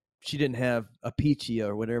didn't have a peachy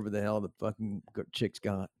or whatever the hell the fucking chicks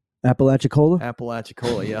got. Apalachicola,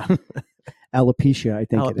 yeah. Alopecia, I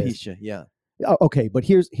think it is. Alopecia, yeah. Oh, okay, but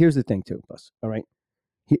here's the thing too, Bus. All right,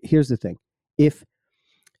 here's the thing. If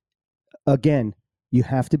again, you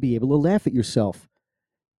have to be able to laugh at yourself.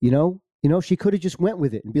 She could have just went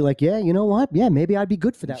with it and be like, yeah, you know what? Yeah, maybe I'd be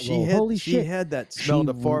good for that role. Holy shit. She had that smell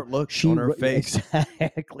the fart look on her face.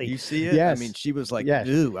 Exactly. You see it? Yes. I mean, she was like,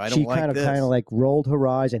 ew, I don't she like this. She kind of like rolled her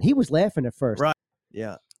eyes, and he was laughing at first. Right.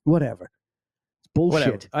 Yeah. Whatever. It's bullshit.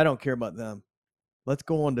 Whatever. I don't care about them. Let's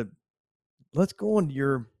go on to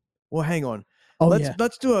your, well, hang on. Oh,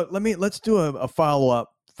 let's do a follow-up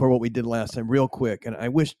for what we did last time real quick. And I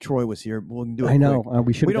wish Troy was here. We'll do it. I know. Quick.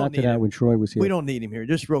 We should have got to that when Troy was here. We don't need him here.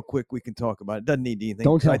 Just real quick, we can talk about it. Doesn't need anything.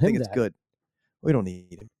 Don't tell him I think it's good. We don't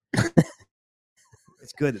need him.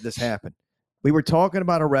 It's good that this happened. We were talking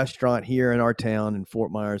about a restaurant here in our town in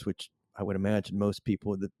Fort Myers, which I would imagine most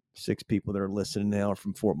people, the 6 people that are listening now are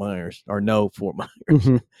from Fort Myers or know Fort Myers.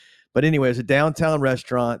 Mm-hmm. But anyway, it's a downtown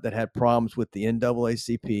restaurant that had problems with the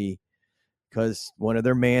NAACP because one of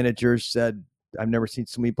their managers said, I've never seen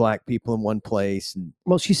so many black people in one place. And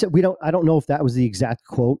well, she said I don't know if that was the exact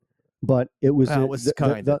quote, but it was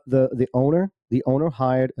the owner. The owner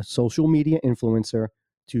hired a social media influencer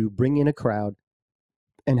to bring in a crowd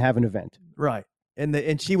and have an event. Right.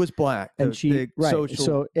 And she was black.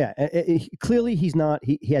 So yeah, clearly he's not.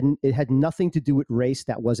 It had nothing to do with race.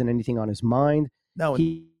 That wasn't anything on his mind. No,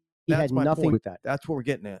 he had nothing with that. That's what we're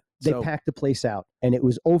getting at. They packed the place out, and it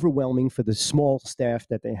was overwhelming for the small staff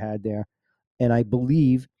that they had there. And I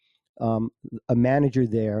believe a manager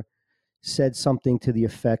there said something to the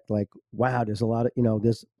effect like, "Wow, there's a lot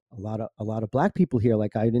of black people here."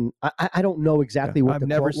 Like I don't know exactly what I've the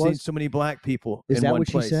never quote seen was. so many black people. Is in that one what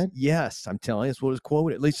place. She said? Yes, I'm telling you, that's what was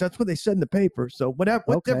quoted. At least that's what they said in the paper. So whatever.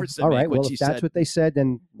 What difference? All right. Well, if that's what they said,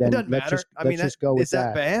 then it doesn't matter. Let's just go with that.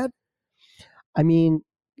 Is that bad? I mean,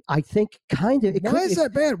 I think kind of. Why is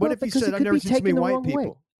that bad? What if you said I've never seen so many white people?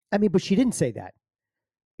 Way. I mean, but she didn't say that.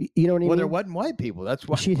 You know what I mean? Well, there wasn't white people. That's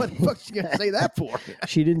why. What the fuck's she gonna say that for?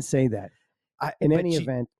 She didn't say that. In any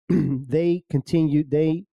event, they continued.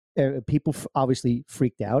 People obviously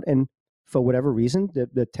freaked out, and for whatever reason,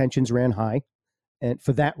 the tensions ran high, and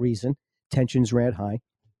for that reason, tensions ran high.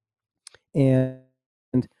 And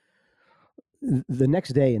the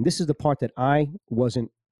next day, and this is the part that I wasn't,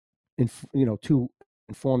 too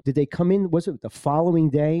informed. Did they come in? Was it the following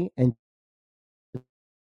day and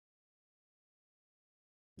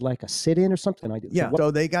like a sit-in or something? Yeah. So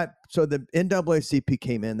the NAACP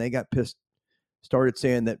came in. They got pissed. Started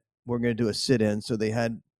saying that we're going to do a sit-in. So they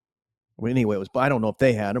had. Well, anyway, I don't know if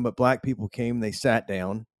they had them, but black people came. They sat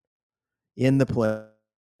down in the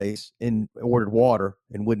place and ordered water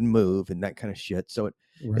and wouldn't move and that kind of shit. So it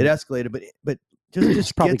escalated. But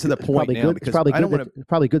Just get to the point now, because I don't want to. It's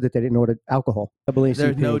probably good that they didn't order alcohol. NAACP,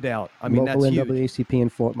 There's no doubt. I mean, local that's huge. NAACP in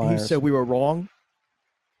Fort Myers. He said we were wrong.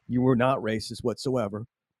 You were not racist whatsoever.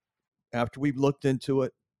 After we looked into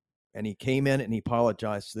it, and he came in and he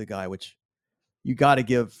apologized to the guy, which you got to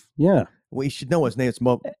give. Yeah. We should know his name. It's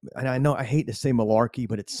and I know I hate to say malarkey,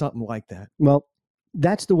 but it's something like that. Well,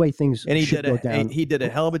 that's the way things should go down. He did a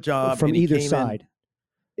hell of a job from either side.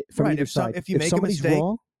 From either side. If you make a mistake,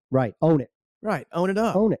 wrong, right, own it. Right, own it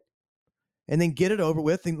up. Own it. And then get it over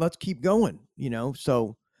with, and let's keep going.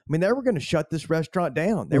 So, I mean, they were going to shut this restaurant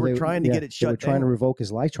down. They were trying to get it shut down. They were trying to revoke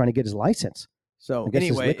his license, trying to get his license. So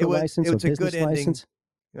anyway, it was a good ending. License.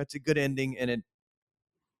 That's a good ending, and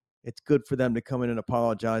it's good for them to come in and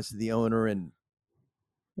apologize to the owner, and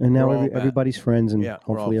now everybody's friends, and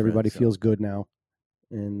hopefully everybody friends, feels good now.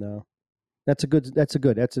 And that's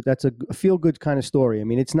a feel good kind of story. I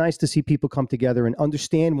mean, it's nice to see people come together and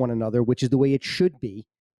understand one another, which is the way it should be,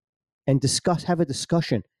 and have a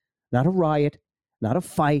discussion, not a riot, not a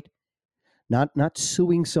fight, not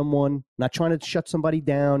suing someone, not trying to shut somebody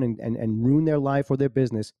down and ruin their life or their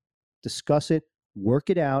business. Discuss it, work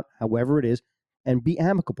it out, however it is, and be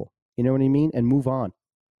amicable. You know what I mean? And move on.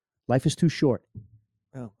 Life is too short.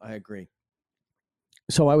 Oh, I agree.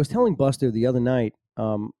 So I was telling Buster the other night,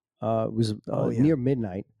 it was near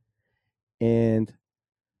midnight, and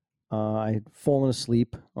I had fallen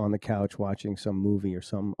asleep on the couch watching some movie or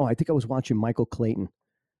something. Oh, I think I was watching Michael Clayton.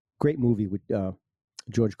 Great movie with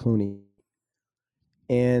George Clooney.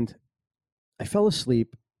 And I fell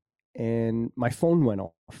asleep, and my phone went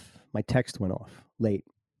off. My text went off late.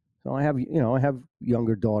 So I have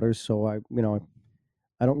younger daughters, so I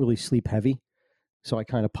don't really sleep heavy. So I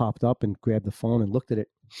kind of popped up and grabbed the phone and looked at it.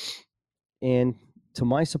 And to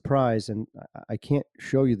my surprise, and I can't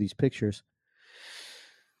show you these pictures.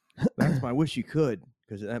 I wish you could,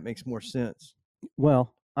 because that makes more sense.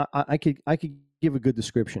 Well, I could give a good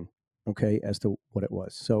description, okay, as to what it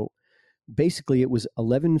was. So basically, it was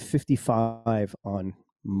 11:55 on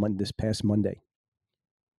this past Monday,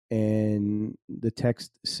 and the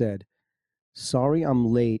text said, "Sorry, I'm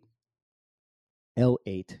late.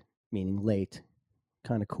 L8, meaning late,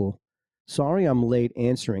 kind of cool. Sorry, I'm late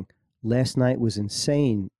answering. Last night was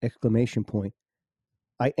insane! Exclamation point.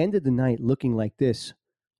 I ended the night looking like this,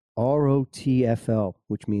 ROTFL,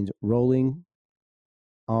 which means rolling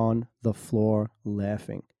on the floor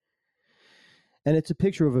laughing." And it's a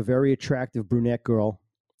picture of a very attractive brunette girl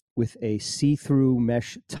with a see-through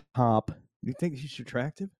mesh top. You think she's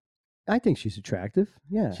attractive? I think she's attractive.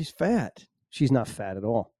 Yeah. She's fat. She's not fat at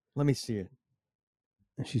all. Let me see it.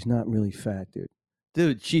 She's not really fat, dude.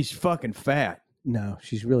 Dude, she's fucking fat. No,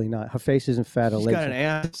 she's really not. Her face isn't fat. She's got an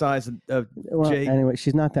ass size of Jake. Anyway,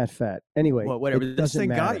 she's not that fat. Anyway, well, whatever. This thing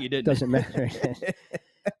got you, didn't it? Doesn't matter.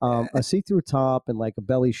 A see-through top and like a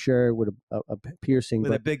belly shirt with a piercing.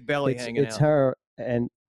 With a big belly hanging out. It's her, and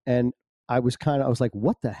I was like,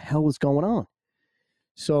 what the hell is going on?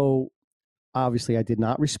 So obviously I did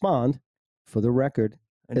not respond, for the record.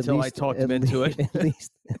 Until I talked him into it.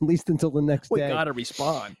 At least until the next day. We got to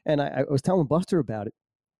respond. And I was telling Buster about it.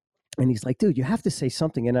 And he's like, dude, you have to say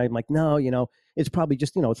something. And I'm like, no, it's probably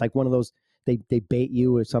just, it's like one of those, they bait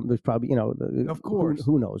you or something. There's probably, of course,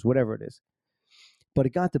 who knows, whatever it is. But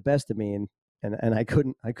it got the best of me, and I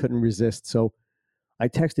couldn't resist. So I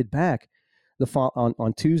texted back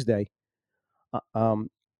on Tuesday. I'm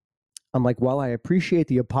like, while I appreciate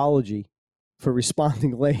the apology for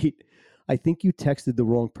responding late, I think you texted the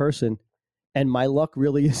wrong person, and my luck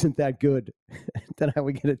really isn't that good that I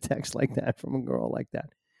would get a text like that from a girl like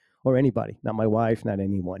that. Or anybody, not my wife, not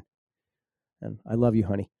anyone. And I love you,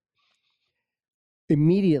 honey.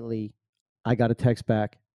 Immediately, I got a text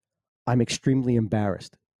back. I'm extremely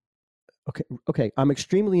embarrassed. Okay, I'm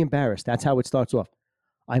extremely embarrassed. That's how it starts off.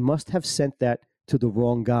 I must have sent that to the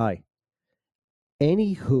wrong guy.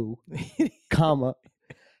 Anywho, comma,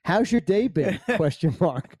 how's your day been? Question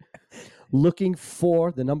mark. Looking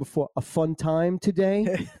for the number 4, a fun time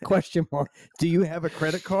today? Question mark. Do you have a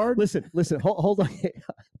credit card? Listen, hold on.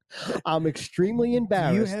 I'm extremely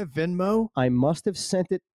embarrassed. Do you have Venmo? I must have sent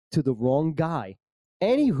it to the wrong guy.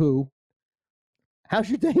 Anywho, how's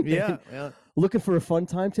your day been? Yeah. Looking for a fun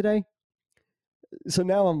time today? So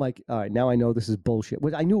now I'm like, all right, now I know this is bullshit.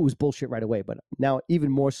 Well, I knew it was bullshit right away, but now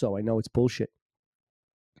even more so, I know it's bullshit.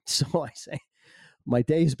 So I say, my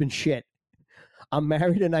day has been shit. I'm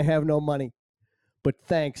married and I have no money. But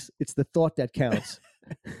thanks. It's the thought that counts.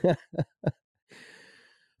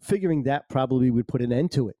 Figuring that probably would put an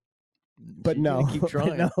end to it. But no, keep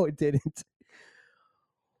trying. No, it didn't.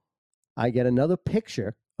 I get another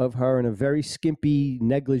picture of her in a very skimpy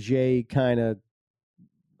negligee kind of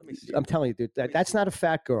me see. I'm telling you, dude, that's not a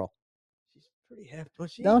fat girl. She's pretty hefty. Well,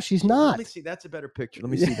 No, she's not. Let me see. That's a better picture.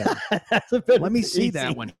 Let me see that. That's a better, Let me see easy,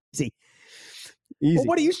 that one. Easy. Well,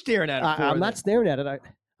 what are you staring at it for? I'm not staring at it.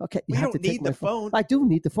 Okay, You have don't to take need my the phone. I do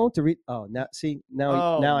need the phone to read. Oh, now see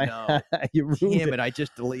now Oh, now no. you ruined Damn it! I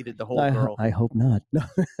just deleted the whole girl. I hope not. No.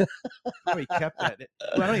 Probably kept that.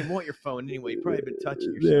 Well, I don't even want your phone anyway. You probably been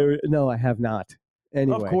touching yourself. No, I have not.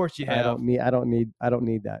 Anyway, Of course you have. I don't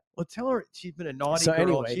need that. Well, tell her she's been a naughty So girl.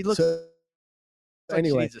 anyway, She looks like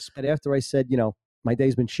anyway, she needs a and after I said, my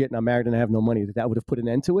day's been shit and I'm married and I have no money, that would have put an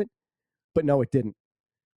end to it. But no, it didn't.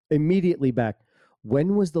 Immediately back.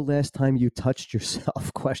 When was the last time you touched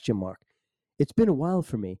yourself? ? It's been a while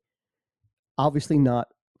for me. Obviously not,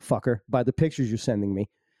 fucker, by the pictures you're sending me.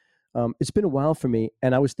 It's been a while for me,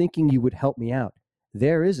 and I was thinking you would help me out.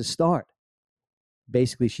 There is a start.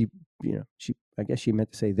 Basically, I guess she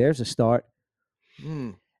meant to say, there's a start.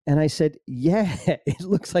 And I said, yeah, it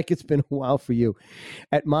looks like it's been a while for you.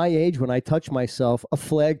 At my age, when I touch myself, a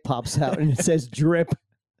flag pops out and it says drip.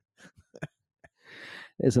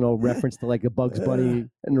 There's an old reference to like a Bugs Bunny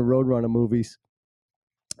and the Roadrunner movies.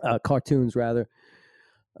 Cartoons, rather.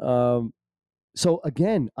 So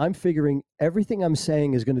again, I'm figuring everything I'm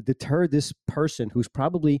saying is going to deter this person who's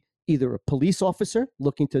probably either a police officer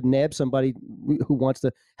looking to nab somebody who wants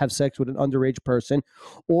to have sex with an underage person,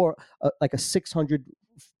 or like a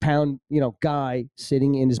 600-pound, guy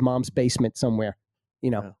sitting in his mom's basement somewhere.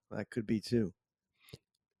 Yeah, that could be too.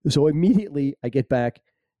 So immediately I get back.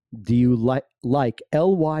 Do you like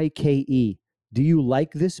LYKE? Do you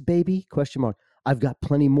like this baby? ? I've got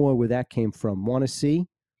plenty more where that came from. Want to see?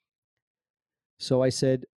 So I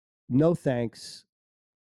said, no thanks.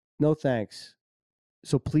 No thanks.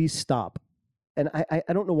 So please stop. And I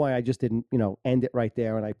don't know why I just didn't, end it right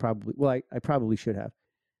there. And I probably should have.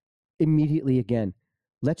 Immediately again,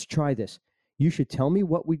 let's try this. You should tell me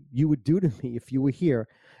what you would do to me if you were here,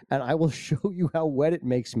 and I will show you how wet it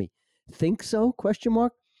makes me. Think so? ?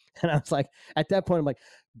 And I was like, at that point, I'm like,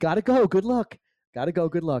 gotta go. Good luck. Gotta go.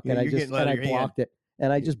 Good luck. Yeah, And I blocked it.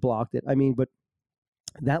 And I just blocked it. I mean, but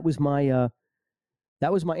that was my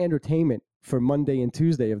entertainment for Monday and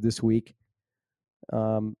Tuesday of this week.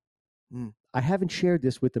 I haven't shared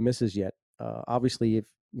this with the missus yet. Obviously, if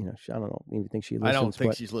I don't know, even think she listens. I don't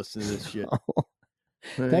think she's listening to this shit.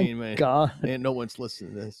 Thank God. Man, no one's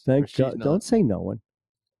listening to this. Thank God. Don't say no one.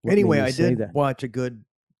 Anyway, I did watch a good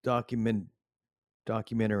documentary. How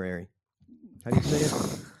do you say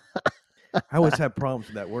it? I always have problems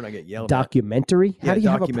with that word. I get yelled documentary? at. How do you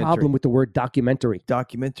have a problem with the word documentary?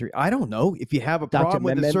 Documentary. I don't know. If you have a problem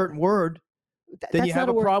with a certain word, then you have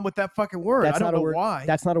a problem with that fucking word. I don't know why.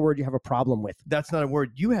 That's not a word you have a problem with. That's not a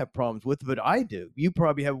word you have problems with, but I do. You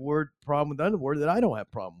probably have a problem with another word that I don't have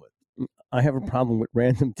a problem with. I have a problem with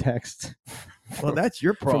random texts. Well, that's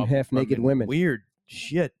your problem. From half-naked women. Weird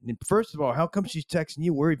shit. And first of all, how come she's texting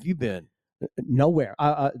you? Where have you been? Nowhere.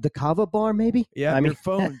 The Kava bar, maybe? Yeah, your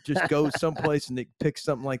phone just goes someplace and it picks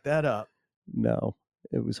something like that up. No,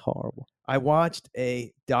 it was horrible. I watched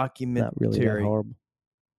a documentary. Not really that horrible.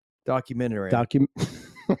 Documentary. And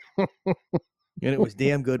it was a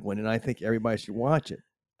damn good one, and I think everybody should watch it.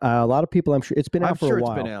 A lot of people, I'm sure, it's been out for a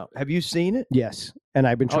while. It's been out. Have you seen it? Yes, and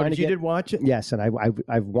I've been trying to get. You did watch it? Yes, and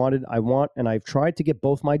I've tried to get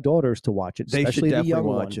both my daughters to watch it. They especially should definitely the young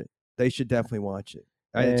watch one. it. They should definitely watch it.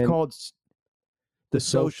 It's called The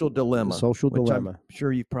Social Dilemma. The Social Dilemma. I'm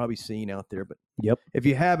sure you've probably seen out there, but yep. If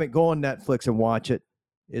you haven't, go on Netflix and watch it.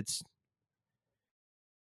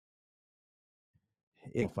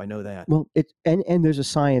 If I know that. Well, and there's a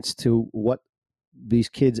science to what these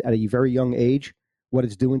kids at a very young age, what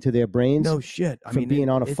it's doing to their brains. No shit. From being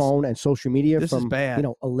on a phone and social media. This is bad.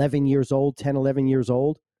 11 years old, 10, 11 years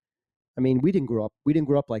old. I mean, we didn't grow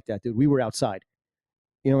up like that, dude. We were outside.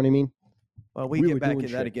 You know what I mean? Well, we get back into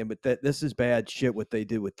that again, but this is bad shit what they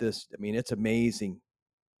do with this. I mean, it's amazing.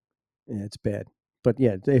 Yeah, it's bad. But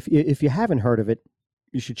yeah, if you haven't heard of it,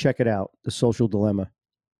 you should check it out. The Social Dilemma.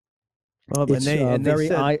 Well,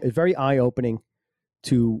 it's very eye-opening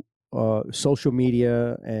to social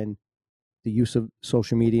media and the use of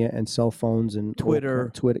social media and cell phones and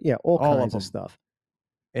Twitter, yeah, all kinds of stuff.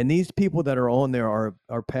 And these people that are on there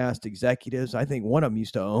are past executives. I think one of them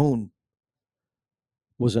used to own.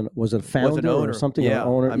 Was a founder or something? Yeah,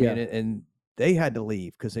 or owner. I mean, and they had to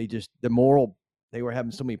leave because they were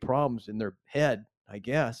having so many problems in their head. I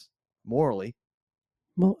guess morally.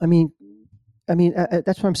 Well, I mean,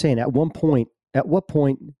 that's what I'm saying. At what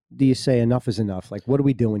point do you say enough is enough? Like, what are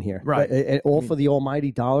we doing here? Right. For the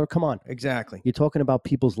almighty dollar? Come on. Exactly. You're talking about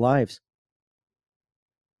people's lives.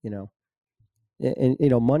 And you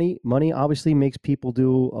know, money obviously makes people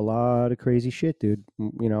do a lot of crazy shit, dude.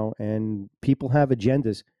 You know, and people have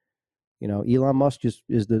agendas. You know, Elon Musk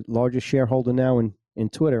is the largest shareholder now in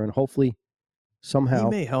Twitter, and hopefully somehow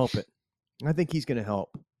He may help it. I think he's going to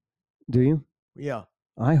help. Do you? Yeah.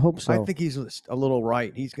 I hope so. I think he's a little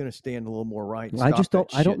right. He's going to stand a little more right. I just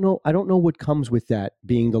don't. I don't know. I don't know what comes with that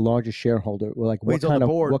being the largest shareholder. Like what kind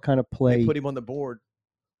of play? They put him on the board.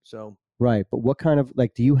 So right, but what kind of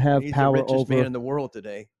like? Do you have he's power the richest over? man in the world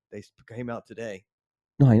today. They came out today.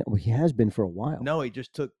 No, he has been for a while. No, he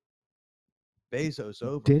just took Bezos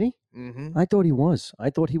over. Did he? Mm-hmm. I thought he was. I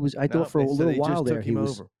thought he was. I thought for a little while there he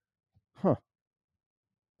was. Over. Huh.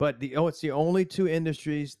 But it's the only two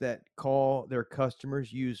industries that call their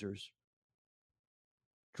customers users: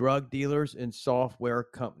 drug dealers and software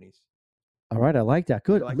companies. All right, I like that.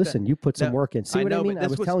 Good. Like Listen, that? you put some work in. See what I mean? I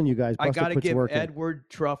was telling you guys. I got to give work Edward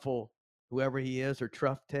Truffle, whoever he is, or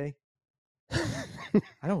Truffte. I don't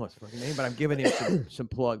know what's his fucking name, but I'm giving him some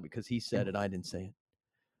plug because he said it. I didn't say it.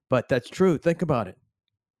 But that's true. Think about it.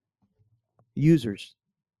 Users.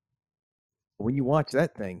 When you watch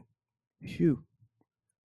that thing, phew.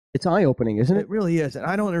 It's eye-opening, isn't it? It really is. And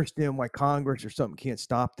I don't understand why Congress or something can't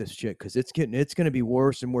stop this shit, because it's going to be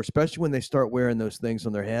worse and worse, especially when they start wearing those things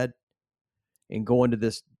on their head and go into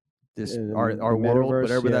this our world,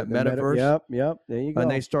 whatever that metaverse. Yep. There you go.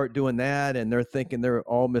 And they start doing that, and they're thinking they're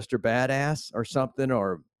all Mr. Badass or something,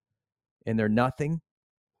 and they're nothing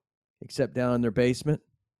except down in their basement.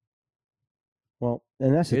 Well,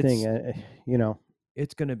 and that's the thing, you know.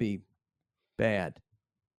 It's going to be bad.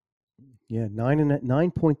 Yeah,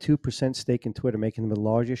 9.2% stake in Twitter, making them the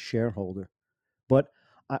largest shareholder. But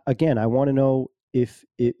again, I want to know if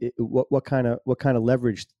what kind of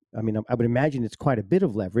leverage. I mean, I would imagine it's quite a bit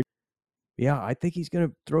of leverage. Yeah, I think he's going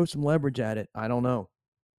to throw some leverage at it. I don't know.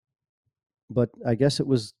 But I guess it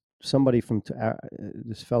was somebody from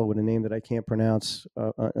this fellow with a name that I can't pronounce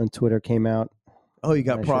on Twitter came out. Oh, you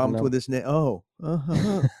got problems with his name? Oh,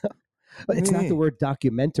 it's not the word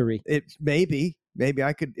documentary. It's maybe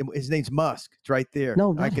I could. His name's Musk. It's right there.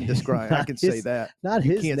 No, I can describe. I can say that. Not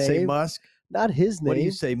his name. You can't say Musk. Not his name. What do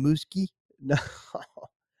you say, Muskie?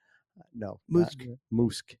 No,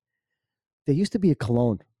 Musk. There used to be a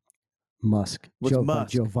cologne, Musk. What's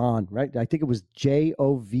Musk? Jovan, right? I think it was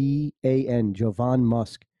Jovan, Jovan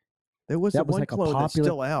Musk. There was one like clone that's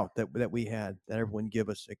still out that we had that everyone give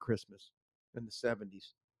us at Christmas in the 70s.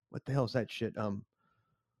 What the hell is that shit?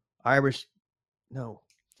 Irish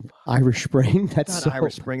Spring. That's not soap.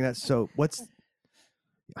 Irish Spring. That's soap.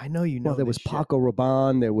 I know you know. Well, there was shit. Paco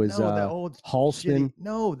Rabanne. There was the old Halston.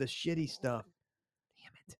 The shitty stuff.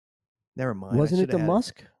 Damn it. Never mind. Wasn't it the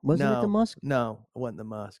Musk? Wasn't it the Musk? No, it wasn't the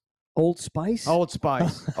Musk. Old Spice? Old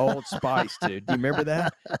Spice, dude. Do you remember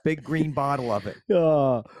that big green bottle of it?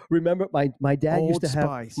 Remember my dad used to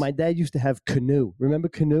have. My dad used to have Canoe. Remember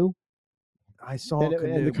Canoe? I saw Canoe.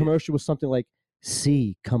 And the commercial was something like,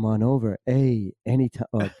 "C, come on over. A,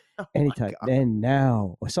 anytime, anytime, and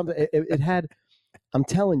now," or something. It had. I'm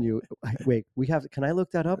telling you. Wait, we have. Can I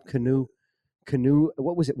look that up? Canoe.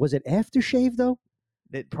 What was it? Was it aftershave though?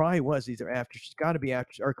 It probably was either after. It's got to be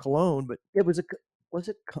after or cologne, but it was a. Was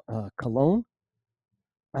it cologne?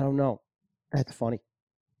 I don't know. That's funny.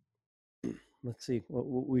 Let's see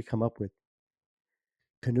what we come up with.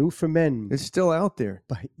 Canoe for Men. It's still out there.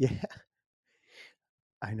 But yeah,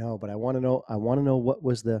 I know. But I want to know. What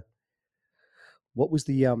was the. What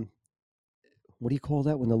do you call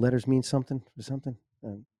that when the letters mean something or something?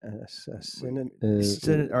 Or whatever.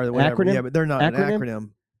 Acronym? Yeah, but they're not Acronym? an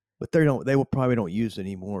acronym. But they probably don't use it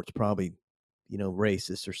anymore. It's probably,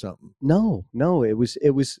 racist or something. No, it was,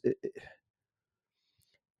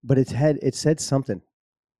 but it said something.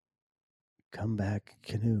 Come back,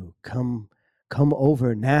 Canoe. Come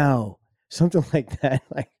over now. Something like that.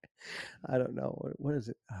 Like, I don't know. What is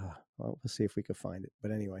it? Well, let's see if we can find it.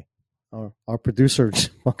 But anyway, our producer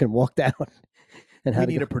just fucking walked out. And we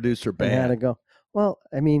need a producer bad. Had to go. Well,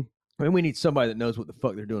 I mean, we need somebody that knows what the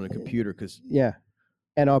fuck they're doing on a computer. Because yeah.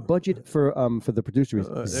 And our budget for the producer is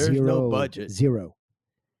there's no budget. Zero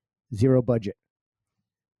budget.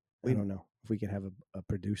 I don't know if we can have a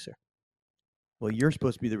producer. Well, you're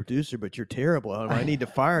supposed to be the producer, but you're terrible. I need to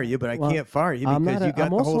fire you, but I can't fire you because you got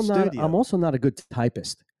the whole studio. I'm also not a good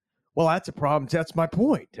typist. Well, that's a problem. That's my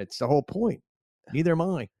point. That's the whole point. Neither am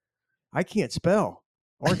I. I can't spell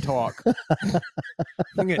or talk. I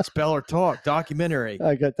can't spell or talk. Documentary.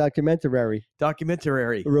 I got documentary.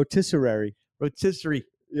 Rotisserie.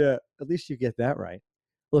 Yeah, at least you get that right.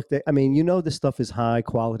 Look, this stuff is high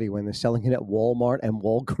quality when they're selling it at Walmart and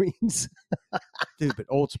Walgreens. Dude, but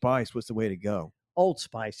Old Spice was the way to go. Old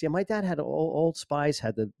Spice. Yeah, my dad had Old Spice,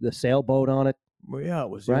 had the sailboat on it. Well, yeah, it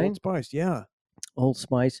was the Right? Old Spice. Yeah. Old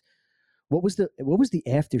Spice. What was the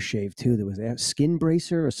aftershave too? There was a skin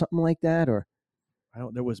bracer or something like that, or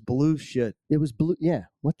There was blue shit. it was blue. Yeah,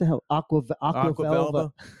 what the hell? Aqua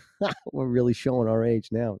Velva. We're really showing our age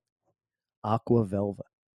now. Aqua Velva.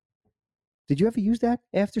 Did you ever use that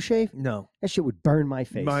aftershave? No. That shit would burn my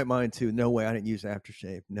face. Mine too. No way. I didn't use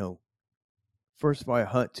aftershave. No. First of all, I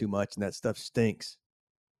hunt too much, and that stuff stinks.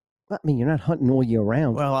 I mean, you're not hunting all year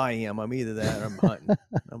round. Well, I am. I'm either that or I'm hunting.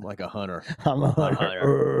 I'm like a hunter. I'm a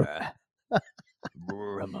hunter.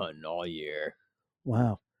 I'm hunting all year.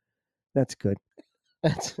 Wow, that's good.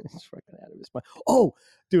 It's fucking out of his mind. Oh,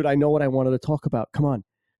 dude, I know what I wanted to talk about. Come on,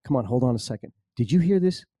 hold on a second. Did you hear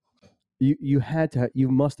this? You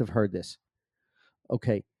must have heard this.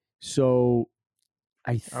 Okay, so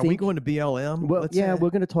I think. Are we going to BLM? Well, yeah, we're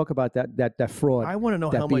going to talk about that fraud. I want to know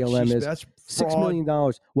that how much BLM is. That's $6 million.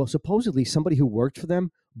 Well, supposedly somebody who worked for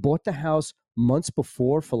them bought the house months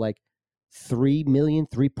before for like $3 million,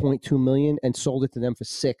 $3.2 million, and sold it to them for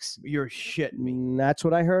 $6 million. You're shitting me. That's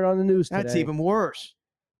what I heard on the news today. That's even worse.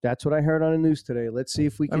 That's what I heard on the news today. Let's see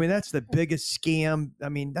if we can. I mean, that's the biggest scam. I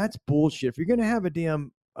mean, that's bullshit. If you're going to have a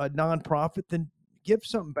nonprofit, then give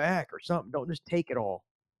something back or something. Don't just take it all.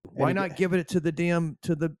 Why not give it to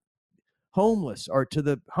the homeless or to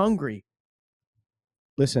the hungry?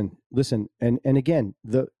 Listen, and again,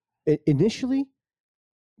 initially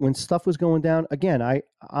when stuff was going down, again, I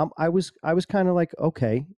was kind of like,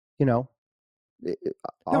 okay, No,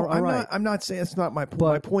 all right. I'm not saying it's not my point.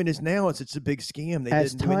 My point is now it's a big scam.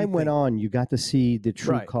 As time went on, you got to see the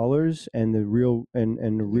true colors and the real and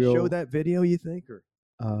the real. Show that video, you think, or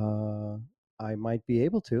I might be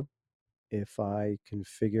able to if I can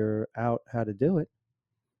figure out how to do it.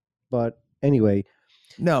 But anyway,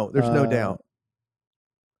 no, there's no doubt.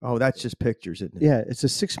 Oh, that's just pictures, isn't it? Yeah, it's a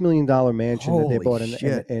 $6 million mansion that they bought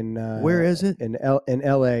in where is it? In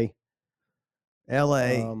L.A.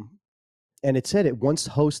 L.A. And it said it once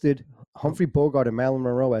hosted Humphrey Bogart and Marilyn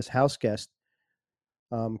Monroe as house guests.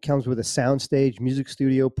 Comes with a soundstage, music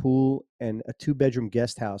studio, pool, and a 2-bedroom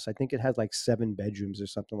guest house. I think it had like 7 bedrooms or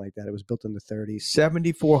something like that. It was built in the 30s.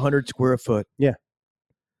 7,400 square foot. Yeah.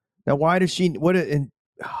 Now, why does she? Oh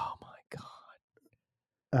my God!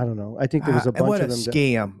 I don't know. I think there was a bunch what of them.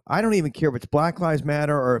 Scam! I don't even care if it's Black Lives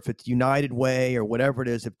Matter or if it's United Way or whatever it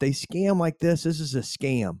is. If they scam like this is a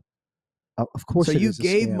scam. Of course. So you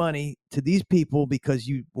gave money to these people because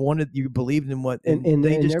you believed in what, and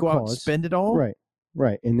they just go out and spend it all.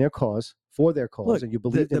 Right, in their cause, for their cause, Look, and you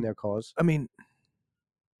believed in their cause. I mean,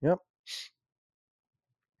 yep.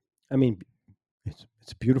 I mean,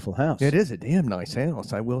 it's a beautiful house. It is a damn nice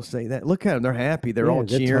house. I will say that. Look at them; they're happy. They're all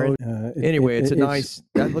cheering. Anyway, it's a nice.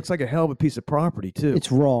 That looks like a hell of a piece of property too. It's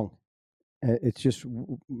wrong. It's just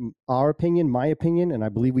our opinion, my opinion, and I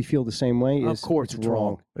believe we feel the same way. Of course, it's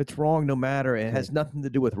wrong. It's wrong no matter. It has nothing to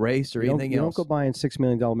do with race or anything else. You don't go buying $6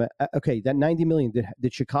 million. Okay, that $90 million.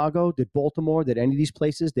 Did Chicago? Did Baltimore? Did any of these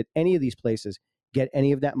places? Did any of these places get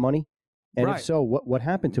any of that money? And if so, what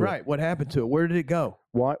happened to it? Right, what happened to it? Where did it go?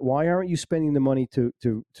 Why aren't you spending the money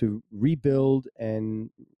to rebuild and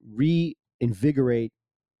reinvigorate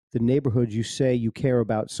the neighborhoods you say you care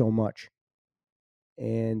about so much?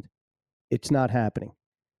 And it's not happening.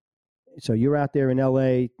 So you're out there in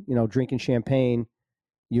LA, drinking champagne,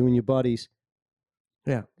 you and your buddies.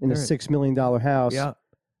 Yeah. In a $6 million house. Yeah.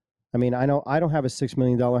 I mean, I know I don't have a $6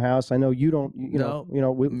 million house. I know you don't.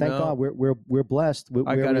 Thank God we're blessed.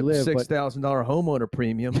 I got a $6,000 homeowner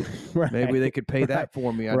premium. Right. Maybe they could pay that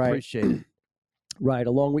for me. I appreciate it. Right,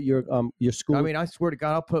 along with your school. I mean, I swear to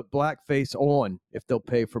God, I'll put blackface on if they'll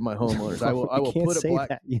pay for my homeowners. I will put a black.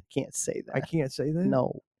 That. You can't say that. I can't say that.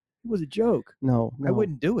 No, it was a joke. No, I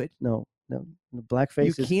wouldn't do it. No,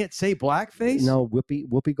 blackface. You can't say blackface. No,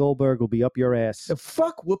 Whoopi Goldberg will be up your ass. The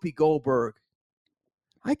fuck Whoopi Goldberg.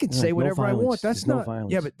 I can say whatever I want. That's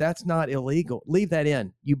not. Yeah, but that's not illegal. Leave that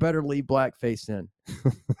in. You better leave blackface in.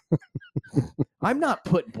 I'm not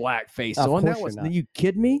putting blackface on. That was. Are you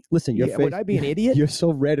kidding me? Listen, your face. Would I be an idiot? You're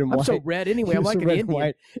so red and white. I'm so red anyway. I'm like an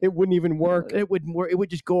Indian. It wouldn't even work. It wouldn't work. It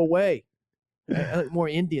would just go away. I look more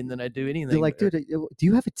Indian than I do anything. They're like, dude, do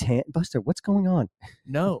you have a tan, Buster? What's going on?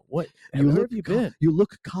 No. What? Where have you been? You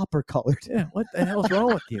look copper colored. Yeah. What the hell's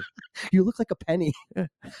wrong with you? You look like a penny,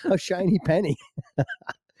 a shiny penny.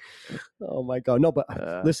 Oh my God. No, but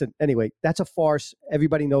listen. Anyway, that's a farce.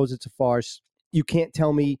 Everybody knows it's a farce. You can't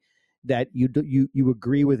tell me that you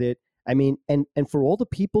agree with it. I mean, and for all the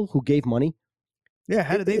people who gave money. Yeah,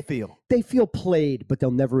 how do they feel? They feel played, but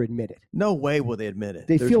they'll never admit it. No way will they admit it.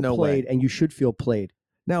 They feel played, and you should feel played.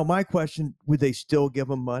 Now, my question, would they still give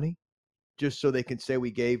them money? just so they can say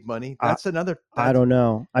we gave money? That's another. I don't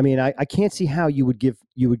know. I mean, I can't see how you would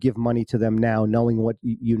give money to them now, knowing what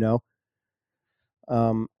you know.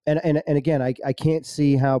 And again, I can't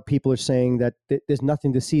see how people are saying that there's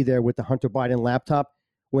nothing to see there with the Hunter Biden laptop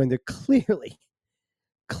when they're clearly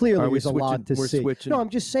is a lot to see. No, I'm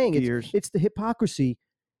just saying it's the hypocrisy.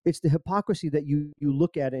 It's the hypocrisy that you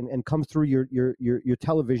look at and come through your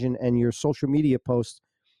television and your social media posts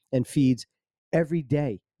and feeds every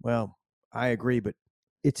day. Well, I agree, but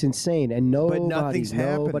it's insane, and nobody's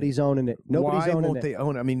owning it. Nobody's owning it. Why won't they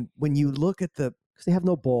own it? I mean, when you look at because they have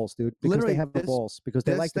no balls, dude. Because literally they have no balls. Because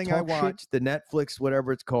they like to talk I watched, shit. the Netflix,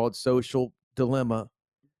 whatever it's called, Social Dilemma.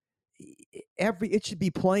 It should be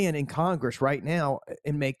playing in Congress right now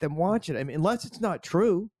and make them watch it. I mean, unless it's not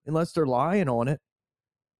true, unless they're lying on it.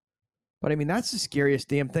 But I mean, that's the scariest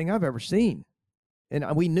damn thing I've ever seen. And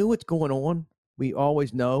we knew what's going on. We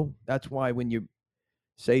always know. That's why when you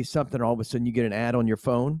say something, all of a sudden you get an ad on your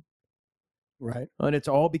phone. Right. And it's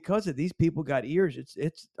all because of these people got ears.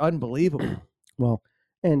 It's unbelievable. Well,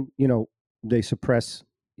 and, they suppress,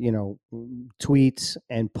 tweets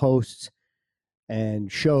and posts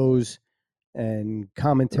and shows and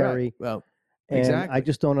commentary. Right. Well, and exactly. I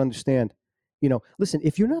just don't understand. Listen,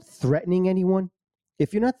 if you're not threatening anyone,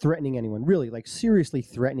 really, like seriously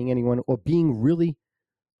threatening anyone or being really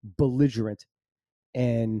belligerent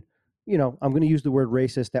and, I'm going to use the word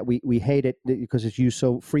racist, that we hate it because it's used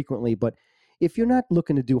so frequently. But if you're not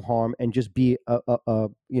looking to do harm and just be a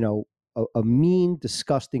mean,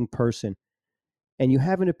 disgusting person, and you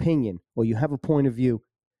have an opinion or you have a point of view,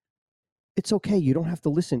 it's okay. You don't have to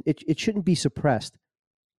listen. It shouldn't be suppressed.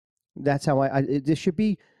 That's how there should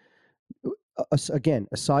be, again,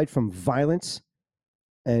 aside from violence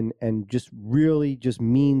and just really just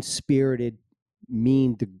mean-spirited,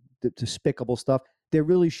 despicable stuff, there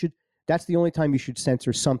really should, that's the only time you should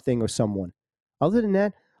censor something or someone. Other than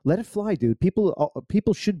that, let it fly, dude.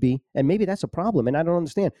 People should be, and maybe that's a problem, and I don't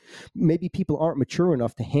understand. Maybe people aren't mature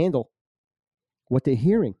enough to handle what they're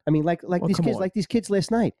hearing. I mean, these kids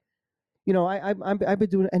last night. I've been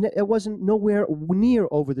doing it, and it wasn't nowhere near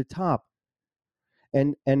over the top.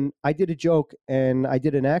 And I did a joke, and I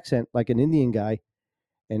did an accent like an Indian guy,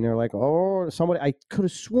 and they're like, "Oh, somebody!" I could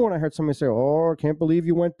have sworn I heard somebody say, "Oh, I can't believe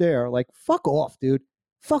you went there." Like, fuck off, dude.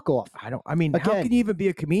 Fuck off. How can you even be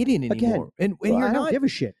a comedian anymore? And you're I don't give a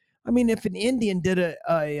shit. I mean, if an Indian did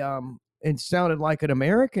and sounded like an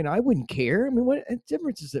American, I wouldn't care. I mean, what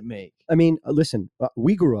difference does it make? I mean, listen,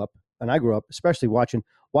 we grew up, and I grew up, especially watching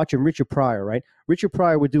Richard Pryor, right? Richard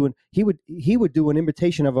Pryor would do an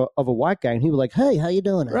imitation of a white guy, and he was like, "Hey, how you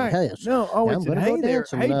doing?" Right? Hey, no, always hey there,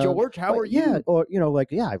 hey George, how are you? Yeah, or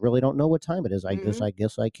I really don't know what time it is. I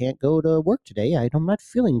guess I can't go to work today. I'm not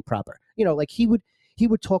feeling proper. Like he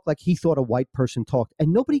would talk like he thought a white person talked,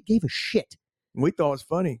 and nobody gave a shit. We thought it was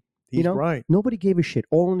funny. He's right. Nobody gave a shit.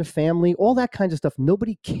 All in the family, all that kinds of stuff.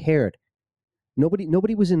 Nobody cared.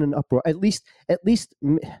 Nobody was in an uproar. At least.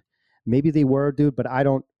 Maybe they were, dude, but I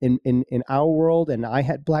don't. In our world, and I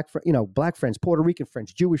had black friends, Puerto Rican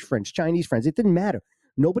friends, Jewish friends, Chinese friends. It didn't matter.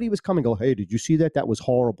 Nobody was coming. Go, hey, did you see that? That was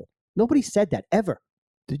horrible. Nobody said that ever.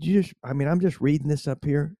 Did you just? I mean, I'm just reading this up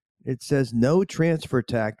here. It says no transfer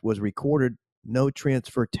tax was recorded. No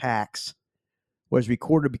transfer tax was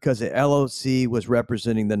recorded because the LLC was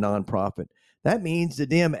representing the nonprofit. That means the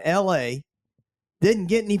damn LA didn't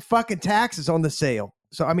get any fucking taxes on the sale.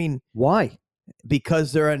 So I mean, why?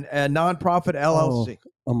 Because they're a nonprofit LLC.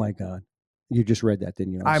 Oh my God. You just read that,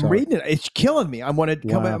 didn't you? I'm reading it. It's killing me. I want to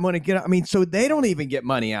come. I'm going to get. I mean, so they don't even get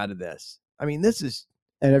money out of this. I mean, this is.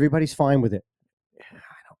 And everybody's fine with it.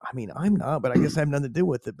 I'm not, but I guess I have nothing to do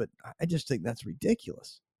with it. But I just think that's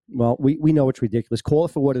ridiculous. Well, we know it's ridiculous. Call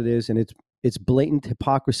it for what it is, and it's blatant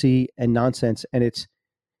hypocrisy and nonsense, and it's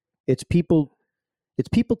people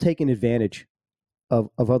taking advantage of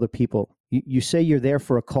other people. You say you're there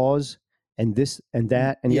for a cause. And this and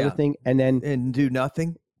that and the other thing, and do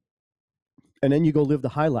nothing, and then you go live the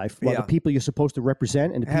high life while the people you're supposed to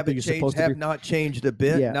represent and the people you're supposed to have not changed a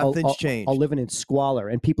bit. Yeah, nothing's changed. All living in squalor,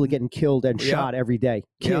 and people are getting killed and shot every day.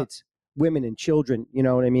 Kids, women, and children. You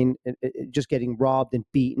know what I mean? Just getting robbed and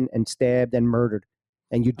beaten and stabbed and murdered,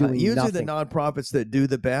 and you're doing usually nothing. The nonprofits that do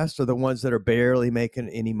the best are the ones that are barely making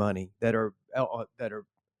any money. That are.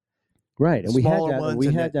 Right, and we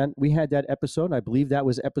had that episode. I believe that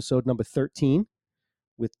was episode number 13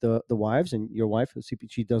 with the wives and your wife.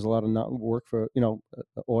 She does a lot of work for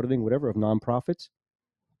auditing, whatever, of nonprofits.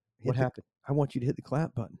 What happened? I want you to hit the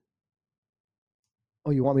clap button.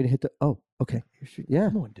 Oh, you want me to hit the? Oh, okay. Yeah,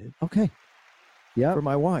 come on, dude. Okay, yeah. For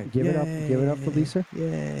my wife, give it up for Lisa.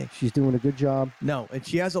 Yay, she's doing a good job. No, and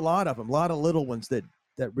she has a lot of them, a lot of little ones that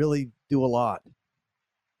that really do a lot.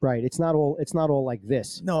 Right. It's not all like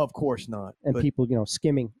this. No, of course not. And but, people,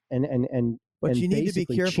 skimming and But and you need to be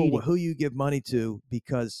basically careful cheating. with who you give money to,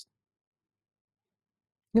 because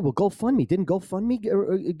Yeah, well, GoFundMe didn't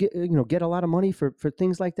GoFundMe get a lot of money for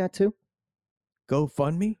things like that too.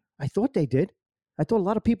 GoFundMe. I thought they did. I thought a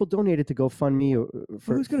lot of people donated to GoFundMe.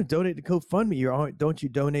 Who's going to donate to GoFundMe? Don't you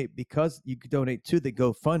donate because you donate to the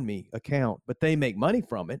GoFundMe account, but they make money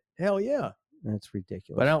from it? Hell yeah. That's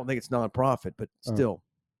ridiculous. But I don't think it's nonprofit, but still.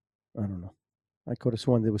 I don't know. I could have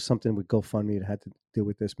sworn there was something with GoFundMe that had to do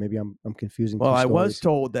with this. Maybe I'm confusing. Well, I was stories.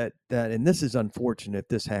 told that, and this is unfortunate if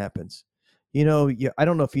this happens. I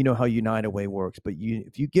don't know if you know how United Way works, but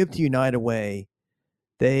if you give to United Way,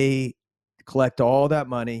 they collect all that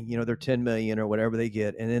money, their 10 million or whatever they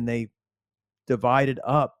get, and then they divide it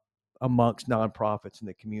up amongst nonprofits in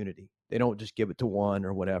the community. They don't just give it to one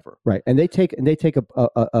or whatever. Right. And they take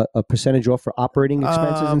a percentage off for operating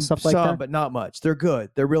expenses and stuff like that. But not much. They're good.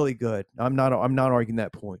 They're really good. I'm not arguing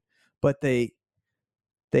that point. But they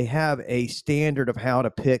have a standard of how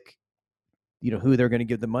to pick, who they're going to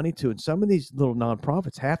give the money to. And some of these little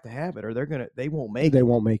nonprofits have to have it, or they won't make it. They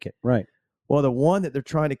won't make it. Right. Well, the one that they're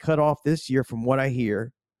trying to cut off this year, from what I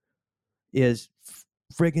hear, is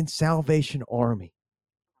friggin' Salvation Army.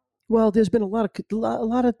 Well, there's been a lot of.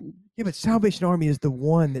 Yeah, but Salvation Army is the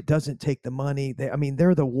one that doesn't take the money.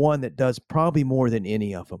 They're the one that does probably more than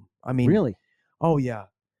any of them. Really? Oh yeah,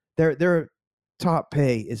 their top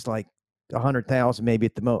pay is like 100,000 maybe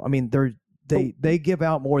at the most. They give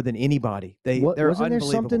out more than anybody. They're wasn't there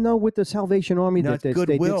something though with the Salvation Army No, that they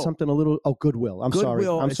Goodwill. did something a little? Oh, Goodwill. I'm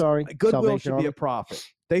sorry. Goodwill Salvation should Army? be a profit.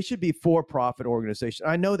 They should be for-profit organization.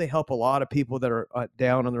 I know they help a lot of people that are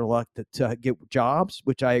down on their luck to get jobs,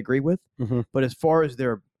 which I agree with. Mm-hmm. But as far as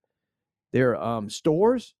their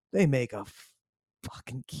stores, they make a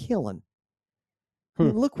fucking killing.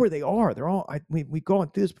 Look where they are. They're all. We've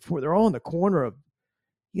gone through this before. They're all in the corner of,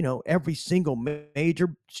 every single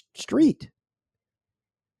major street,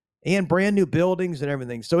 and brand new buildings and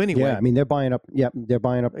everything. So anyway, yeah, they're buying up. Yeah, they're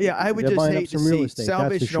buying up. Yeah, I would just hate to some real see estate.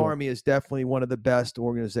 Salvation Army is definitely one of the best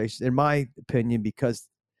organizations, in my opinion, because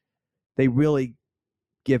they really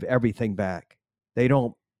give everything back. They're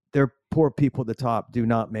poor people at the top do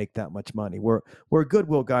not make that much money. We're a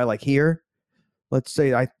Goodwill guy like here. Let's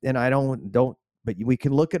say I don't, but we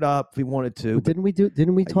can look it up if we wanted to. But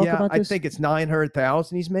didn't we talk about this? I think it's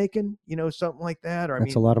 900,000 he's making, something like that. Or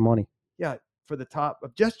that's a lot of money. Yeah. For the top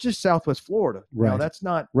of just Southwest Florida. Right. Now that's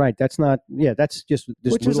not right. That's not. Yeah, that's just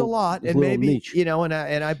this which is a lot, and maybe niche. and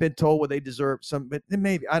I've been told what they deserve some, but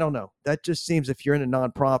maybe I don't know. That just seems if you're in a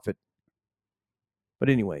nonprofit. But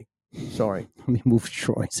anyway, sorry. Let me move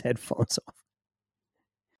Troy's headphones off.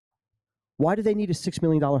 Why do they need a $6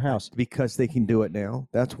 million house? Because they can do it now.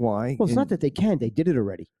 That's why. Well, it's not that they can. They did it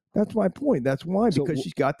already. That's my point. That's why, because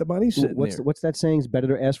she's got the money sitting there. What's that saying? It's better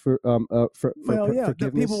to ask for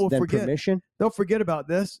forgiveness people will than forget. permission. They'll forget about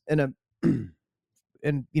this in a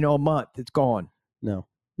month. It's gone. No.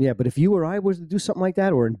 Yeah, but if you or I was to do something like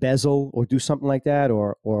that, or embezzle, or do something like that,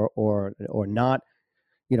 or not,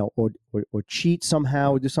 or cheat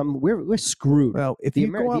somehow, or do something, we're screwed. Well, if the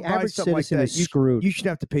you go out the average something citizen like that, is screwed. You should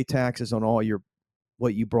have to pay taxes on all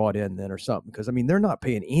what you brought in then, or something, because they're not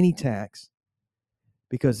paying any tax.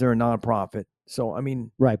 Because they're a nonprofit. So,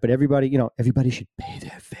 right. But everybody should pay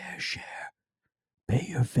their fair share. Pay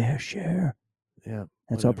your fair share. Yeah.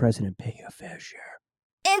 That's our president. Pay your fair share.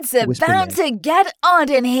 It's about to get odd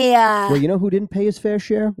in here. Well, you know who didn't pay his fair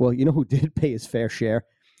share? Well, you know who did pay his fair share?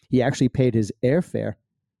 He actually paid his airfare.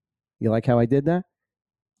 You like how I did that?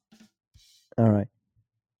 All right.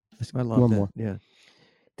 I love one that. more. Yeah.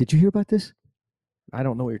 Did you hear about this? I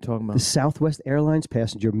don't know what you're talking about. The Southwest Airlines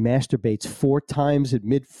passenger masturbates 4 times at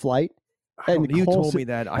mid-flight. And you told me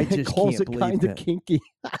that. I just calls can't it believe kind that. of kinky.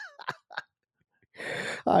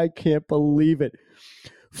 I can't believe it.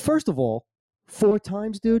 First of all, 4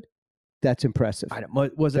 times, dude. That's impressive.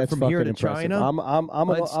 Was it from here to impressive. China?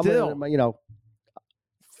 I'm still,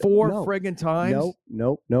 4 friggin' times.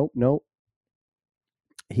 No.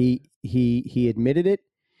 He admitted it.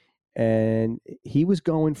 And he was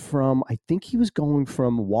going from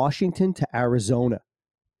Washington to Arizona.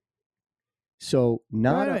 So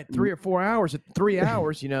not 3 or 4 hours, 3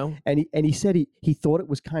 hours, And he said he thought it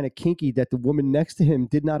was kind of kinky that the woman next to him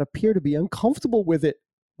did not appear to be uncomfortable with it.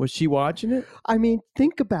 Was she watching it?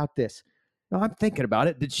 Think about this. No, I'm thinking about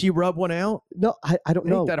it. Did she rub one out? No, I don't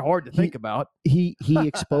know. Ain't that hard to think about? He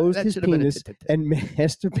exposed his penis and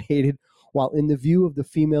masturbated while in the view of the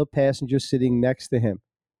female passenger sitting next to him.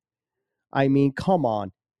 Come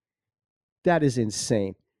on. That is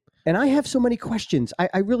insane. And I have so many questions.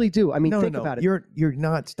 I really do. I mean, think about it. You're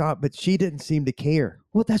not stop, but she didn't seem to care.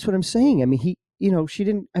 Well, that's what I'm saying. I mean, she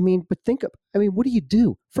didn't. I mean, but what do you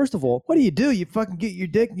do? First of all, what do? You fucking get your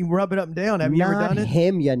dick and you rub it up and down. Have you ever done it? Not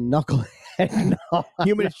him, you knucklehead. No.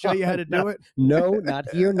 You want me to show you how to do it? No, not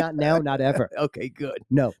here, not now, not ever. Okay, good.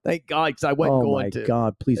 No. Thank God, because I wasn't going to. Oh, my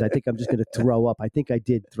God, please. I think I'm just going to throw up. I think I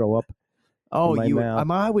did throw up. Oh, mouth.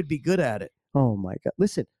 I would be good at it. Oh, my God.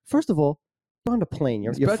 Listen, first of all, you're on a plane.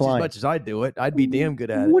 You're flying. As much as I do it, I'd be damn good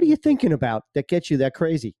at it. What are you thinking about that gets you that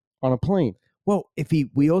crazy on a plane? Well, if he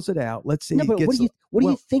wheels it out, let's say no, but what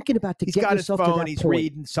are you thinking about to get yourself to that point? He's got his phone. He's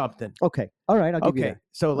reading something. Okay. All right. I'll give you that.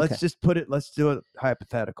 So let's just put it. Let's do it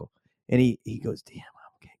hypothetical. And he goes, damn,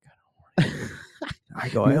 I'm okay. I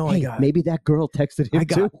go, I only got. Maybe that girl texted him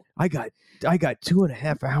too. I got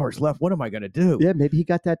 2.5 hours left. What am I going to do? Yeah, maybe he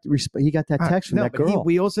got that. He got that text from that girl. He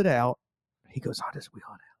wheels it out. He goes, I'll just wheel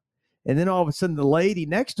it out. And then all of a sudden, the lady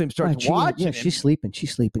next to him starts watching him. She's sleeping.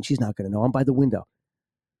 She's not going to know. I'm by the window.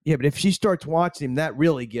 Yeah, but if she starts watching him, that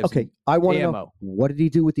really gives him I want to ammo. know, what did he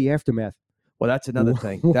do with the aftermath? Well, that's another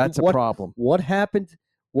thing. That's a problem. What happened?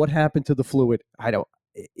 What happened to the fluid? I don't.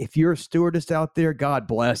 If you're a stewardess out there, God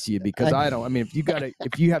bless you, because I don't. I mean,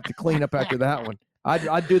 if you have to clean up after that one,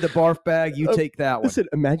 I'd do the barf bag. You take that one. Listen,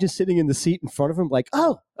 imagine sitting in the seat in front of him, like,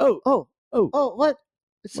 oh, what?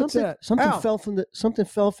 Something fell from the.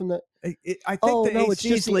 I think the AC it's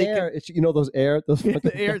just the air. It's those air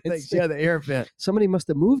the air things. Yeah, the air vent. Somebody must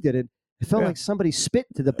have moved it. It felt like somebody spit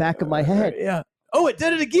to the back of my head. Yeah. Oh, it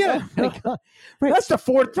did it again. Oh my God. Right. That's the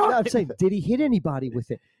fourth time. I'm saying, did he hit anybody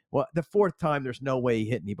with it? Well, the fourth time, there's no way he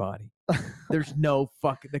hit anybody. There's no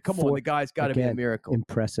fucking. Come on, the guy's got to be a miracle.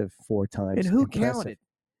 Impressive 4 times. And who counted?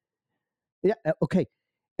 Yeah. Okay.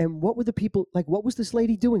 And what were the people like? What was this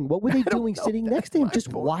lady doing? What were they doing sitting next to him?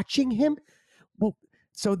 Just watching him? Well,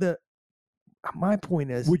 so my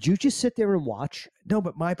point is, would you just sit there and watch? No,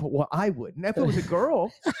 but my point. Well, I wouldn't. If it was a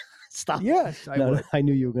girl. Stop. Yes, I would. I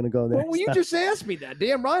knew you were going to go there. Well, you just asked me that.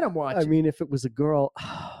 Damn right, I'm watching. I mean, if it was a girl,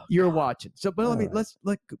 you're watching. So, but let's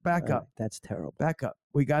back up. That's terrible. Back up.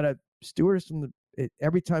 We got a stewardess from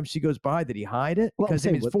every time she goes by. Did he hide it? Because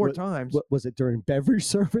it's 4 times. What was it during beverage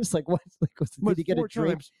service? Like what? Did he get a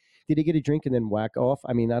drink? Did he get a drink and then whack off?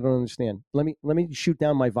 I mean, I don't understand. Let me shoot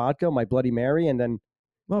down my vodka, my Bloody Mary, and then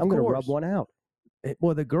I'm going to rub one out.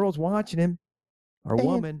 Well, the girl's watching him, or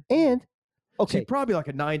woman, and. Okay. She's probably like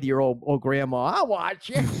a 90-year-old grandma. I'll watch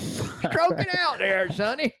you. Stroking out there,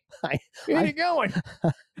 sonny. Where you going?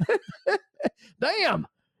 Damn.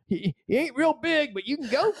 He ain't real big, but you can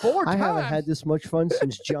go 4 times. I haven't had this much fun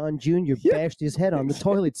since John Jr. bashed his head on the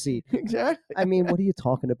toilet seat. Exactly. I mean, what are you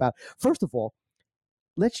talking about? First of all,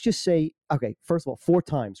 let's just say, okay, first of all, 4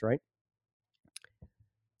 times, right?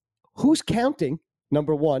 Who's counting?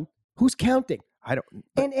 Number one, who's counting? I don't.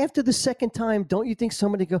 And after the second time, don't you think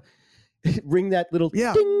somebody go... ring that little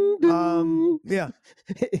ding, ding. Yeah.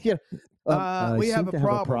 We have a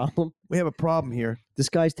problem. We have a problem here. This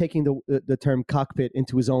guy's taking the term cockpit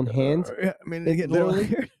into his own hand. I mean,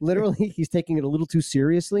 literally, he's taking it a little too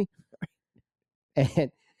seriously.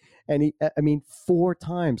 And he, I mean, 4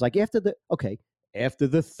 times. Like after the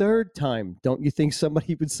 3rd time, don't you think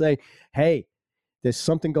somebody would say, "Hey, there's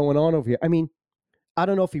something going on over here"? I mean. I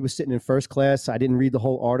don't know if he was sitting in first class. I didn't read the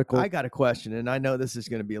whole article. I got a question, and I know this is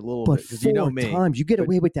going to be a little bit because 4 times. You get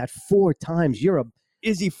away with that 4 times.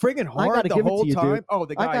 Is he friggin' hard the whole time? Dude. Oh,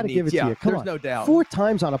 the guy I gotta give it to you. Come there's on. no doubt. 4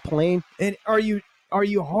 times on a plane. And are you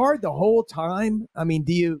hard the whole time? I mean,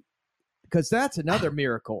 do you? Because that's another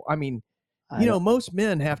miracle. I mean, most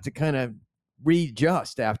men have to kind of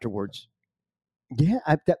readjust afterwards. Yeah,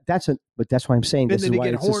 but that's why I'm saying this is why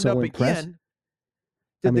it's so impressive.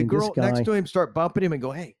 Did the girl next to him start bumping him and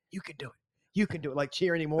go, "Hey, you can do it. You can do it," like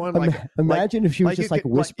cheering him on? Imagine if she was just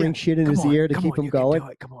whispering shit in his ear to keep him going.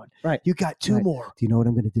 Come on, right? You got 2 more. Do you know what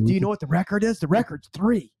I'm going to do? Do you know what the record is? The record's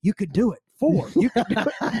 3. You can do it. 4. You can do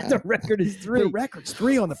it. The record is 3. The record's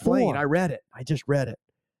 3 on the plane. 4. I read it. I just read it.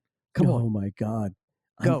 Come on. Oh my God.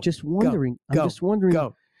 Go. I'm just wondering. Go.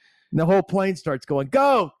 Go. And the whole plane starts going.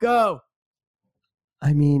 Go. Go.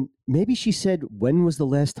 I mean, maybe she said, "When was the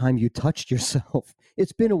last time you touched yourself?"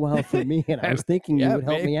 It's been a while for me, and I was thinking you would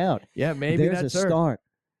help me out. Yeah, maybe there's a start.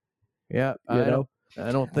 Yeah, I don't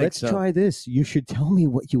think Let's so. try this. You should tell me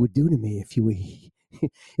what you would do to me if you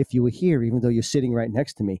were here, even though you're sitting right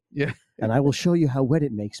next to me. Yeah, and I will show you how wet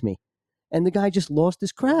it makes me. And the guy just lost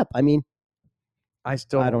his crap. I mean, I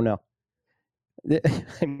don't know.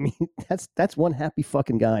 I mean, that's one happy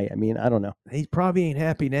fucking guy. I mean, I don't know. He probably ain't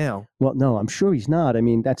happy now. Well, no, I'm sure he's not. I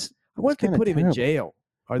mean, I want to put him in jail.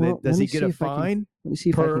 Does he get a fine let me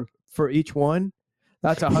see if for each one?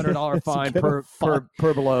 That's $100 fine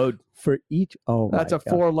per load. For each. Oh, my That's a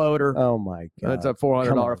God. 4-loader. Oh, my God. That's a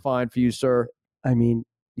 $400 fine for you, sir. I mean,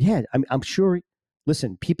 yeah, I'm sure.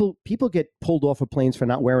 Listen, people get pulled off of planes for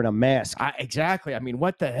not wearing a mask. Exactly. I mean,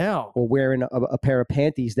 what the hell? Or wearing a pair of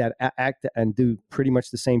panties that act and do pretty much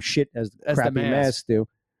the same shit as the crappy masks do.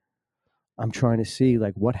 I'm trying to see,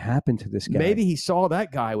 like, what happened to this guy. Maybe he saw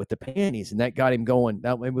that guy with the panties, and that got him going.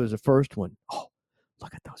 That maybe was the first one. Oh,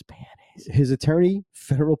 look at those panties. His attorney,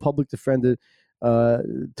 federal public defender,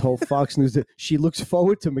 told Fox News that she looks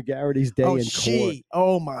forward to McGarrity's day in court.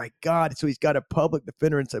 Oh, my God. So he's got a public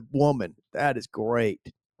defender and it's a woman. That is great.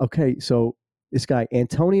 Okay, so this guy,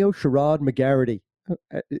 Antonio Sherrod McGarrity.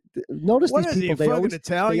 Notice What these is people, he, fucking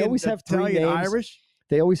Italian, they always have three Italian, names. Irish?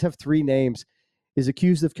 They always have three names. Is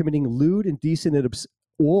accused of committing lewd, indecent, and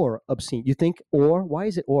or obscene. You think or? Why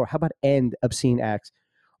is it or? How about and obscene acts?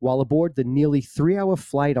 While aboard the nearly 3-hour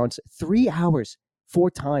flight on 3 hours,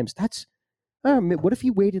 4 times. That's, what if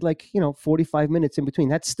he waited 45 minutes in between?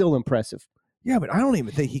 That's still impressive. Yeah, but I don't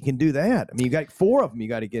even think he can do that. I mean, you got 4 of them you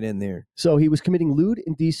got to get in there. So he was committing lewd,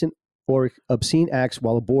 indecent, or obscene acts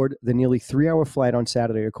while aboard the nearly 3-hour flight on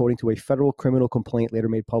Saturday, according to a federal criminal complaint later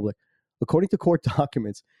made public. According to court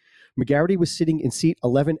documents, McGarrity was sitting in seat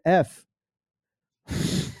 11F.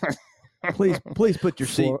 Please put your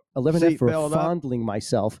seat 11F for belt fondling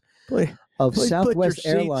myself. Please Southwest put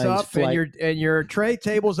your Airlines seats up flight. and your tray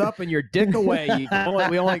table's up and your dick away.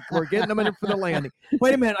 We're getting them in for the landing.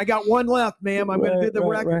 Wait a minute, I got one left, ma'am. I'm going to do the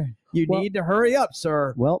record. Right. You need to hurry up,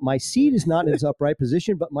 sir. Well, my seat is not in its upright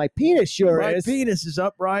position, but my penis sure is. My penis is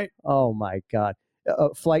upright. Oh my God.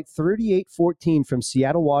 Flight 3814 from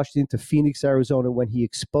Seattle, Washington to Phoenix, Arizona, when he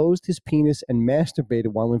exposed his penis and masturbated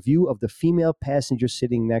while in view of the female passenger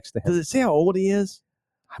sitting next to him. Does it say how old he is?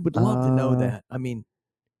 I would love to know that. I mean,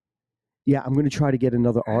 yeah, I'm going to try to get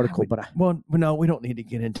another article, no, we don't need to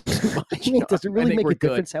get into too much. Does it really make a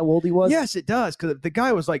difference how old he was? Yes, it does. Because if the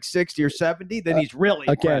guy was like 60 or 70, then he's really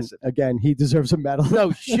impressive. Again, he deserves a medal.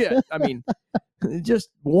 No shit. I mean,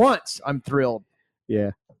 just once, I'm thrilled.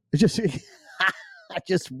 Yeah,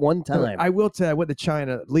 just one time. I will tell you, I went to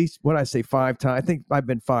China at least, 5 times. I think I've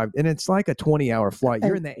been 5. And it's like a 20-hour flight.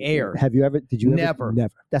 You're in the air. Have you ever? Did you never?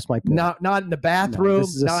 Never. That's my point. Not in the bathroom,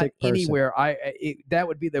 not person. anywhere. That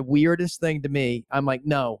would be the weirdest thing to me. I'm like,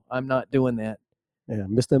 no, I'm not doing that. Yeah,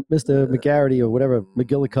 Mr. McGarity or whatever,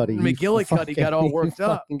 McGillicuddy got all worked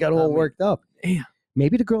up. Got all worked up. Yeah.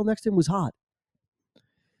 Maybe the girl next to him was hot.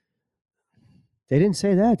 They didn't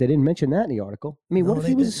say that. They didn't mention that in the article. I mean, what if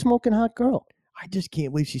he was a smoking hot girl? I just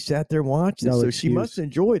can't believe she sat there and watched it. No so excuse. she must have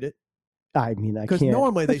enjoyed it. I mean, I can't. Because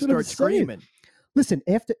normally they start screaming. Listen,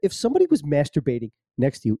 if somebody was masturbating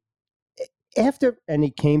next to you, and he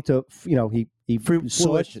came to, he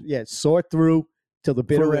saw through till the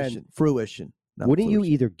bitter end. Fruition. Wouldn't you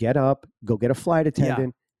either get up, go get a flight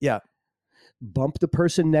attendant, bump the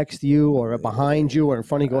person next to you or behind you or in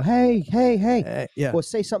front of you, go, hey, or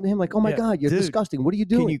say something to him like, oh my God, you're disgusting. What are you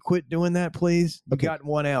doing? Can you quit doing that, please? You've gotten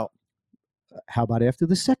one out. How about after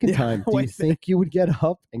the second time? Do you think you would get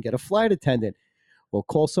up and get a flight attendant or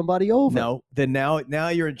call somebody over? No, then now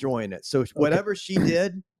you're enjoying it. So whatever she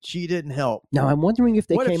did, she didn't help. Now I'm wondering if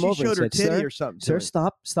they came over and showed her said, titty or something. Sir,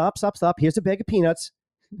 stop. Here's a bag of peanuts.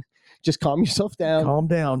 Just calm yourself down. Calm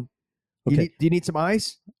down. Okay. Do you need some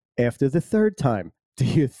ice? After the third time, do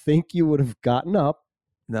you think you would have gotten up?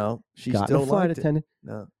 No, she gotten still a flight liked attendant. It.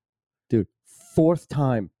 No, dude, 4th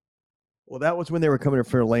time. Well, that was when they were coming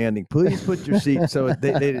for a landing. Please put your seat. So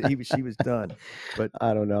she was done. But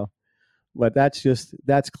I don't know. But that's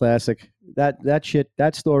classic.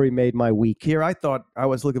 That story made my week. Here, I thought I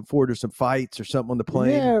was looking forward to some fights or something on the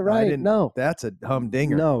plane. Yeah, right. No, that's a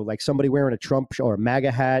humdinger. No, like somebody wearing a Trump or a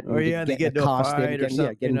MAGA hat. And they get into a fight or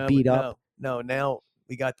something. Getting beat up. No, now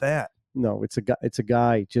we got that. No, it's a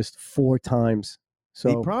guy just 4 times. So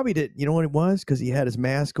he probably didn't. You know what it was? Because he had his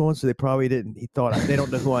mask on, so they probably didn't. He thought they don't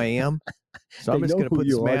know who I am, so I'm just going to put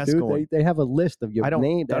this mask on. They have a list of your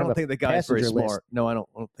name. I don't think the guy's very smart. No, I don't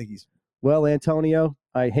think he's. Well, Antonio,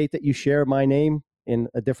 I hate that you share my name in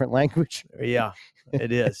a different language. Yeah,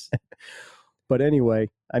 it is. But anyway,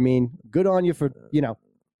 I mean, good on you for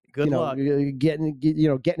Good luck. Getting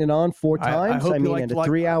it on 4 times. I mean, in a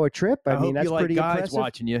 3-hour trip. I mean, that's pretty guys impressive.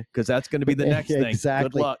 Watching you, because that's going to be the next thing.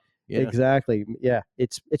 Exactly. Good luck. Yeah. Exactly. Yeah.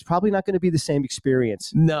 It's probably not going to be the same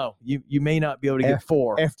experience. No, you may not be able to get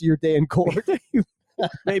 4 after your day in court.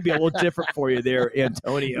 Maybe a little different for you there,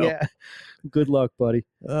 Antonio. Yeah. Good luck, buddy.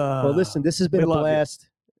 Well, listen, this has been a blast.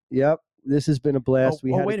 Yep. This has been a blast.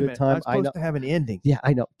 We had a good time. I'm supposed to have an ending. Yeah,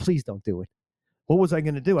 I know. Please don't do it. What was I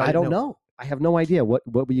going to do? I don't know. I have no idea. What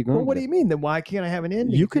were you going Well, what do you mean? Then why can't I have an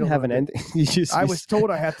ending? You if can don't have an want to- ending. I was told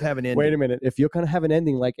I have to have an ending. Wait a minute. If you're going to have an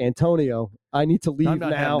ending like Antonio, I need to leave I'm not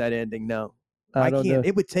now. having that ending. No, I I don't can't. know.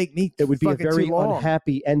 It would take me. It would be a fucking very too long.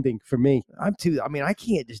 unhappy ending for me. I mean, I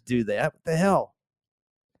can't just do that. What the hell?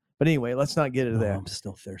 But anyway, let's not get into that. I'm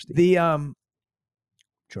still thirsty.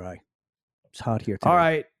 Dry. It's hot here today. All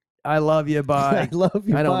right. I love you. Bye. I love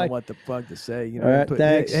you. I don't bye. know what the fuck to say. You know, All right, but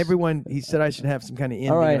thanks. everyone. He said I should have some kind of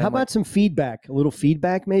ending. All right. and How I'm like, about some feedback? A little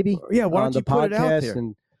feedback, maybe. Yeah. Why on don't you the put it out podcast there?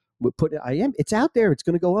 and we'll put it. It's out there. It's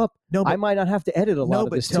going to go up. No, but, I might not have to edit a lot no, of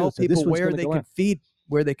but this tell too. So this people one's where gonna they go can out. feed,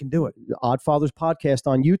 where they can do it. The Oddfathers Podcast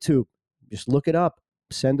on YouTube. Just look it up.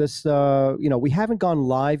 Send us. We haven't gone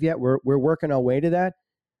live yet. We're working our way to that.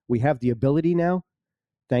 We have the ability now.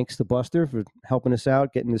 Thanks to Buster for helping us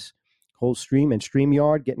out, getting this whole stream and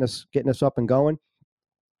StreamYard, getting us up and going.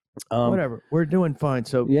 Whatever. We're doing fine.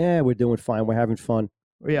 So Yeah, we're doing fine. We're having fun.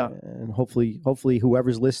 yeah. And hopefully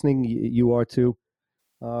whoever's listening, you are too.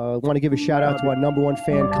 I want to give a shout out to our number one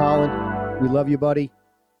fan, Colin. We love you, buddy.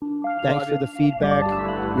 Thanks for the feedback.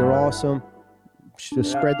 You're awesome.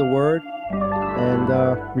 Just spread the word. And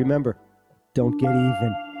remember, don't get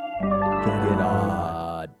even. Get it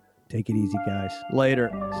odd. Take it easy, guys. Later.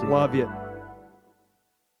 Love you.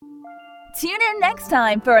 Tune in next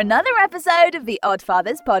time for another episode of the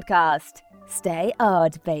Oddfathers Podcast. Stay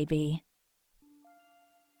odd, baby.